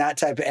putting that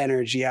type of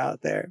energy out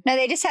there. No,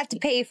 they just have to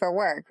pay you for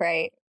work,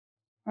 right?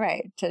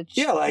 Right.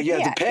 You have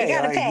to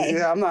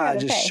pay. I'm not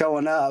just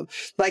showing up.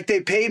 Like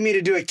they paid me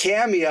to do a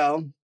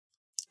cameo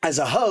as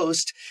a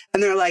host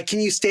and they're like,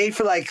 can you stay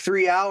for like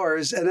 3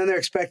 hours? And then they're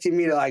expecting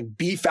me to like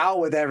beef out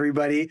with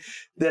everybody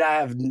that I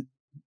have.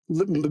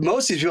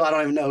 Most of these people, I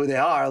don't even know who they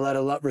are, let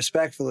alone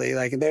respectfully.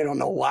 Like, they don't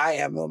know who I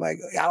am. I'm like,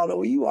 I don't know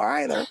who you are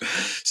either.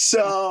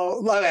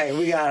 So, okay,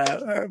 we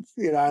gotta,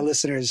 our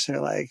listeners are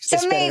like, so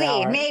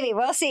maybe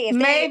we'll see. If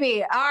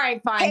maybe. All right,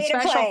 fine.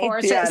 Special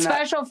forces. Yeah,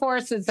 Special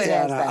forces.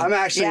 I'm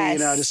actually,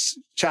 just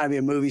trying to be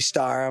a movie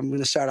star. I'm going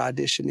to start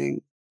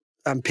auditioning.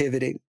 I'm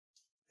pivoting.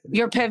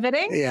 You're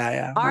pivoting?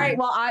 Yeah. All right.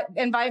 Well,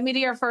 invite me to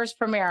your first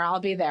premiere. I'll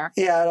be there.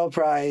 Yeah, it'll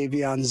probably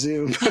be on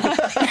Zoom. Have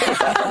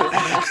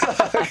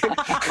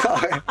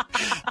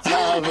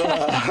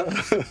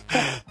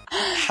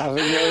a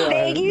good one.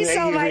 Thank you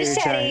so much,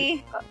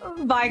 Teddi.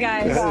 Bye,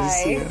 guys.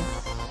 Bye.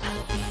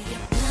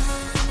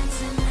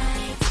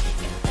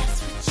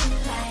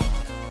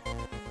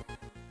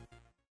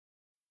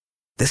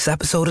 This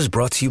episode is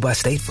brought to you by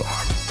State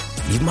Farm.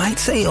 You might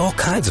say all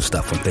kinds of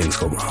stuff when things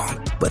go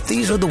wrong, but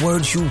these are the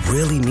words you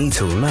really need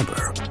to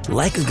remember.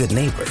 Like a good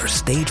neighbor,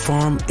 State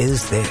Farm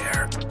is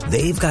there.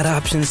 They've got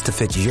options to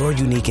fit your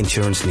unique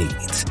insurance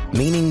needs,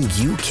 meaning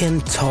you can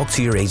talk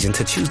to your agent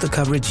to choose the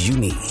coverage you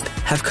need,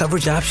 have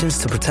coverage options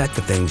to protect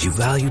the things you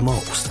value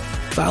most,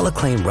 file a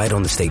claim right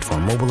on the State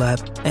Farm mobile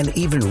app, and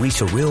even reach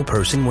a real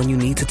person when you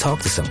need to talk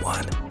to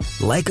someone.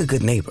 Like a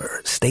good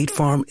neighbor, State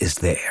Farm is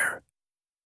there.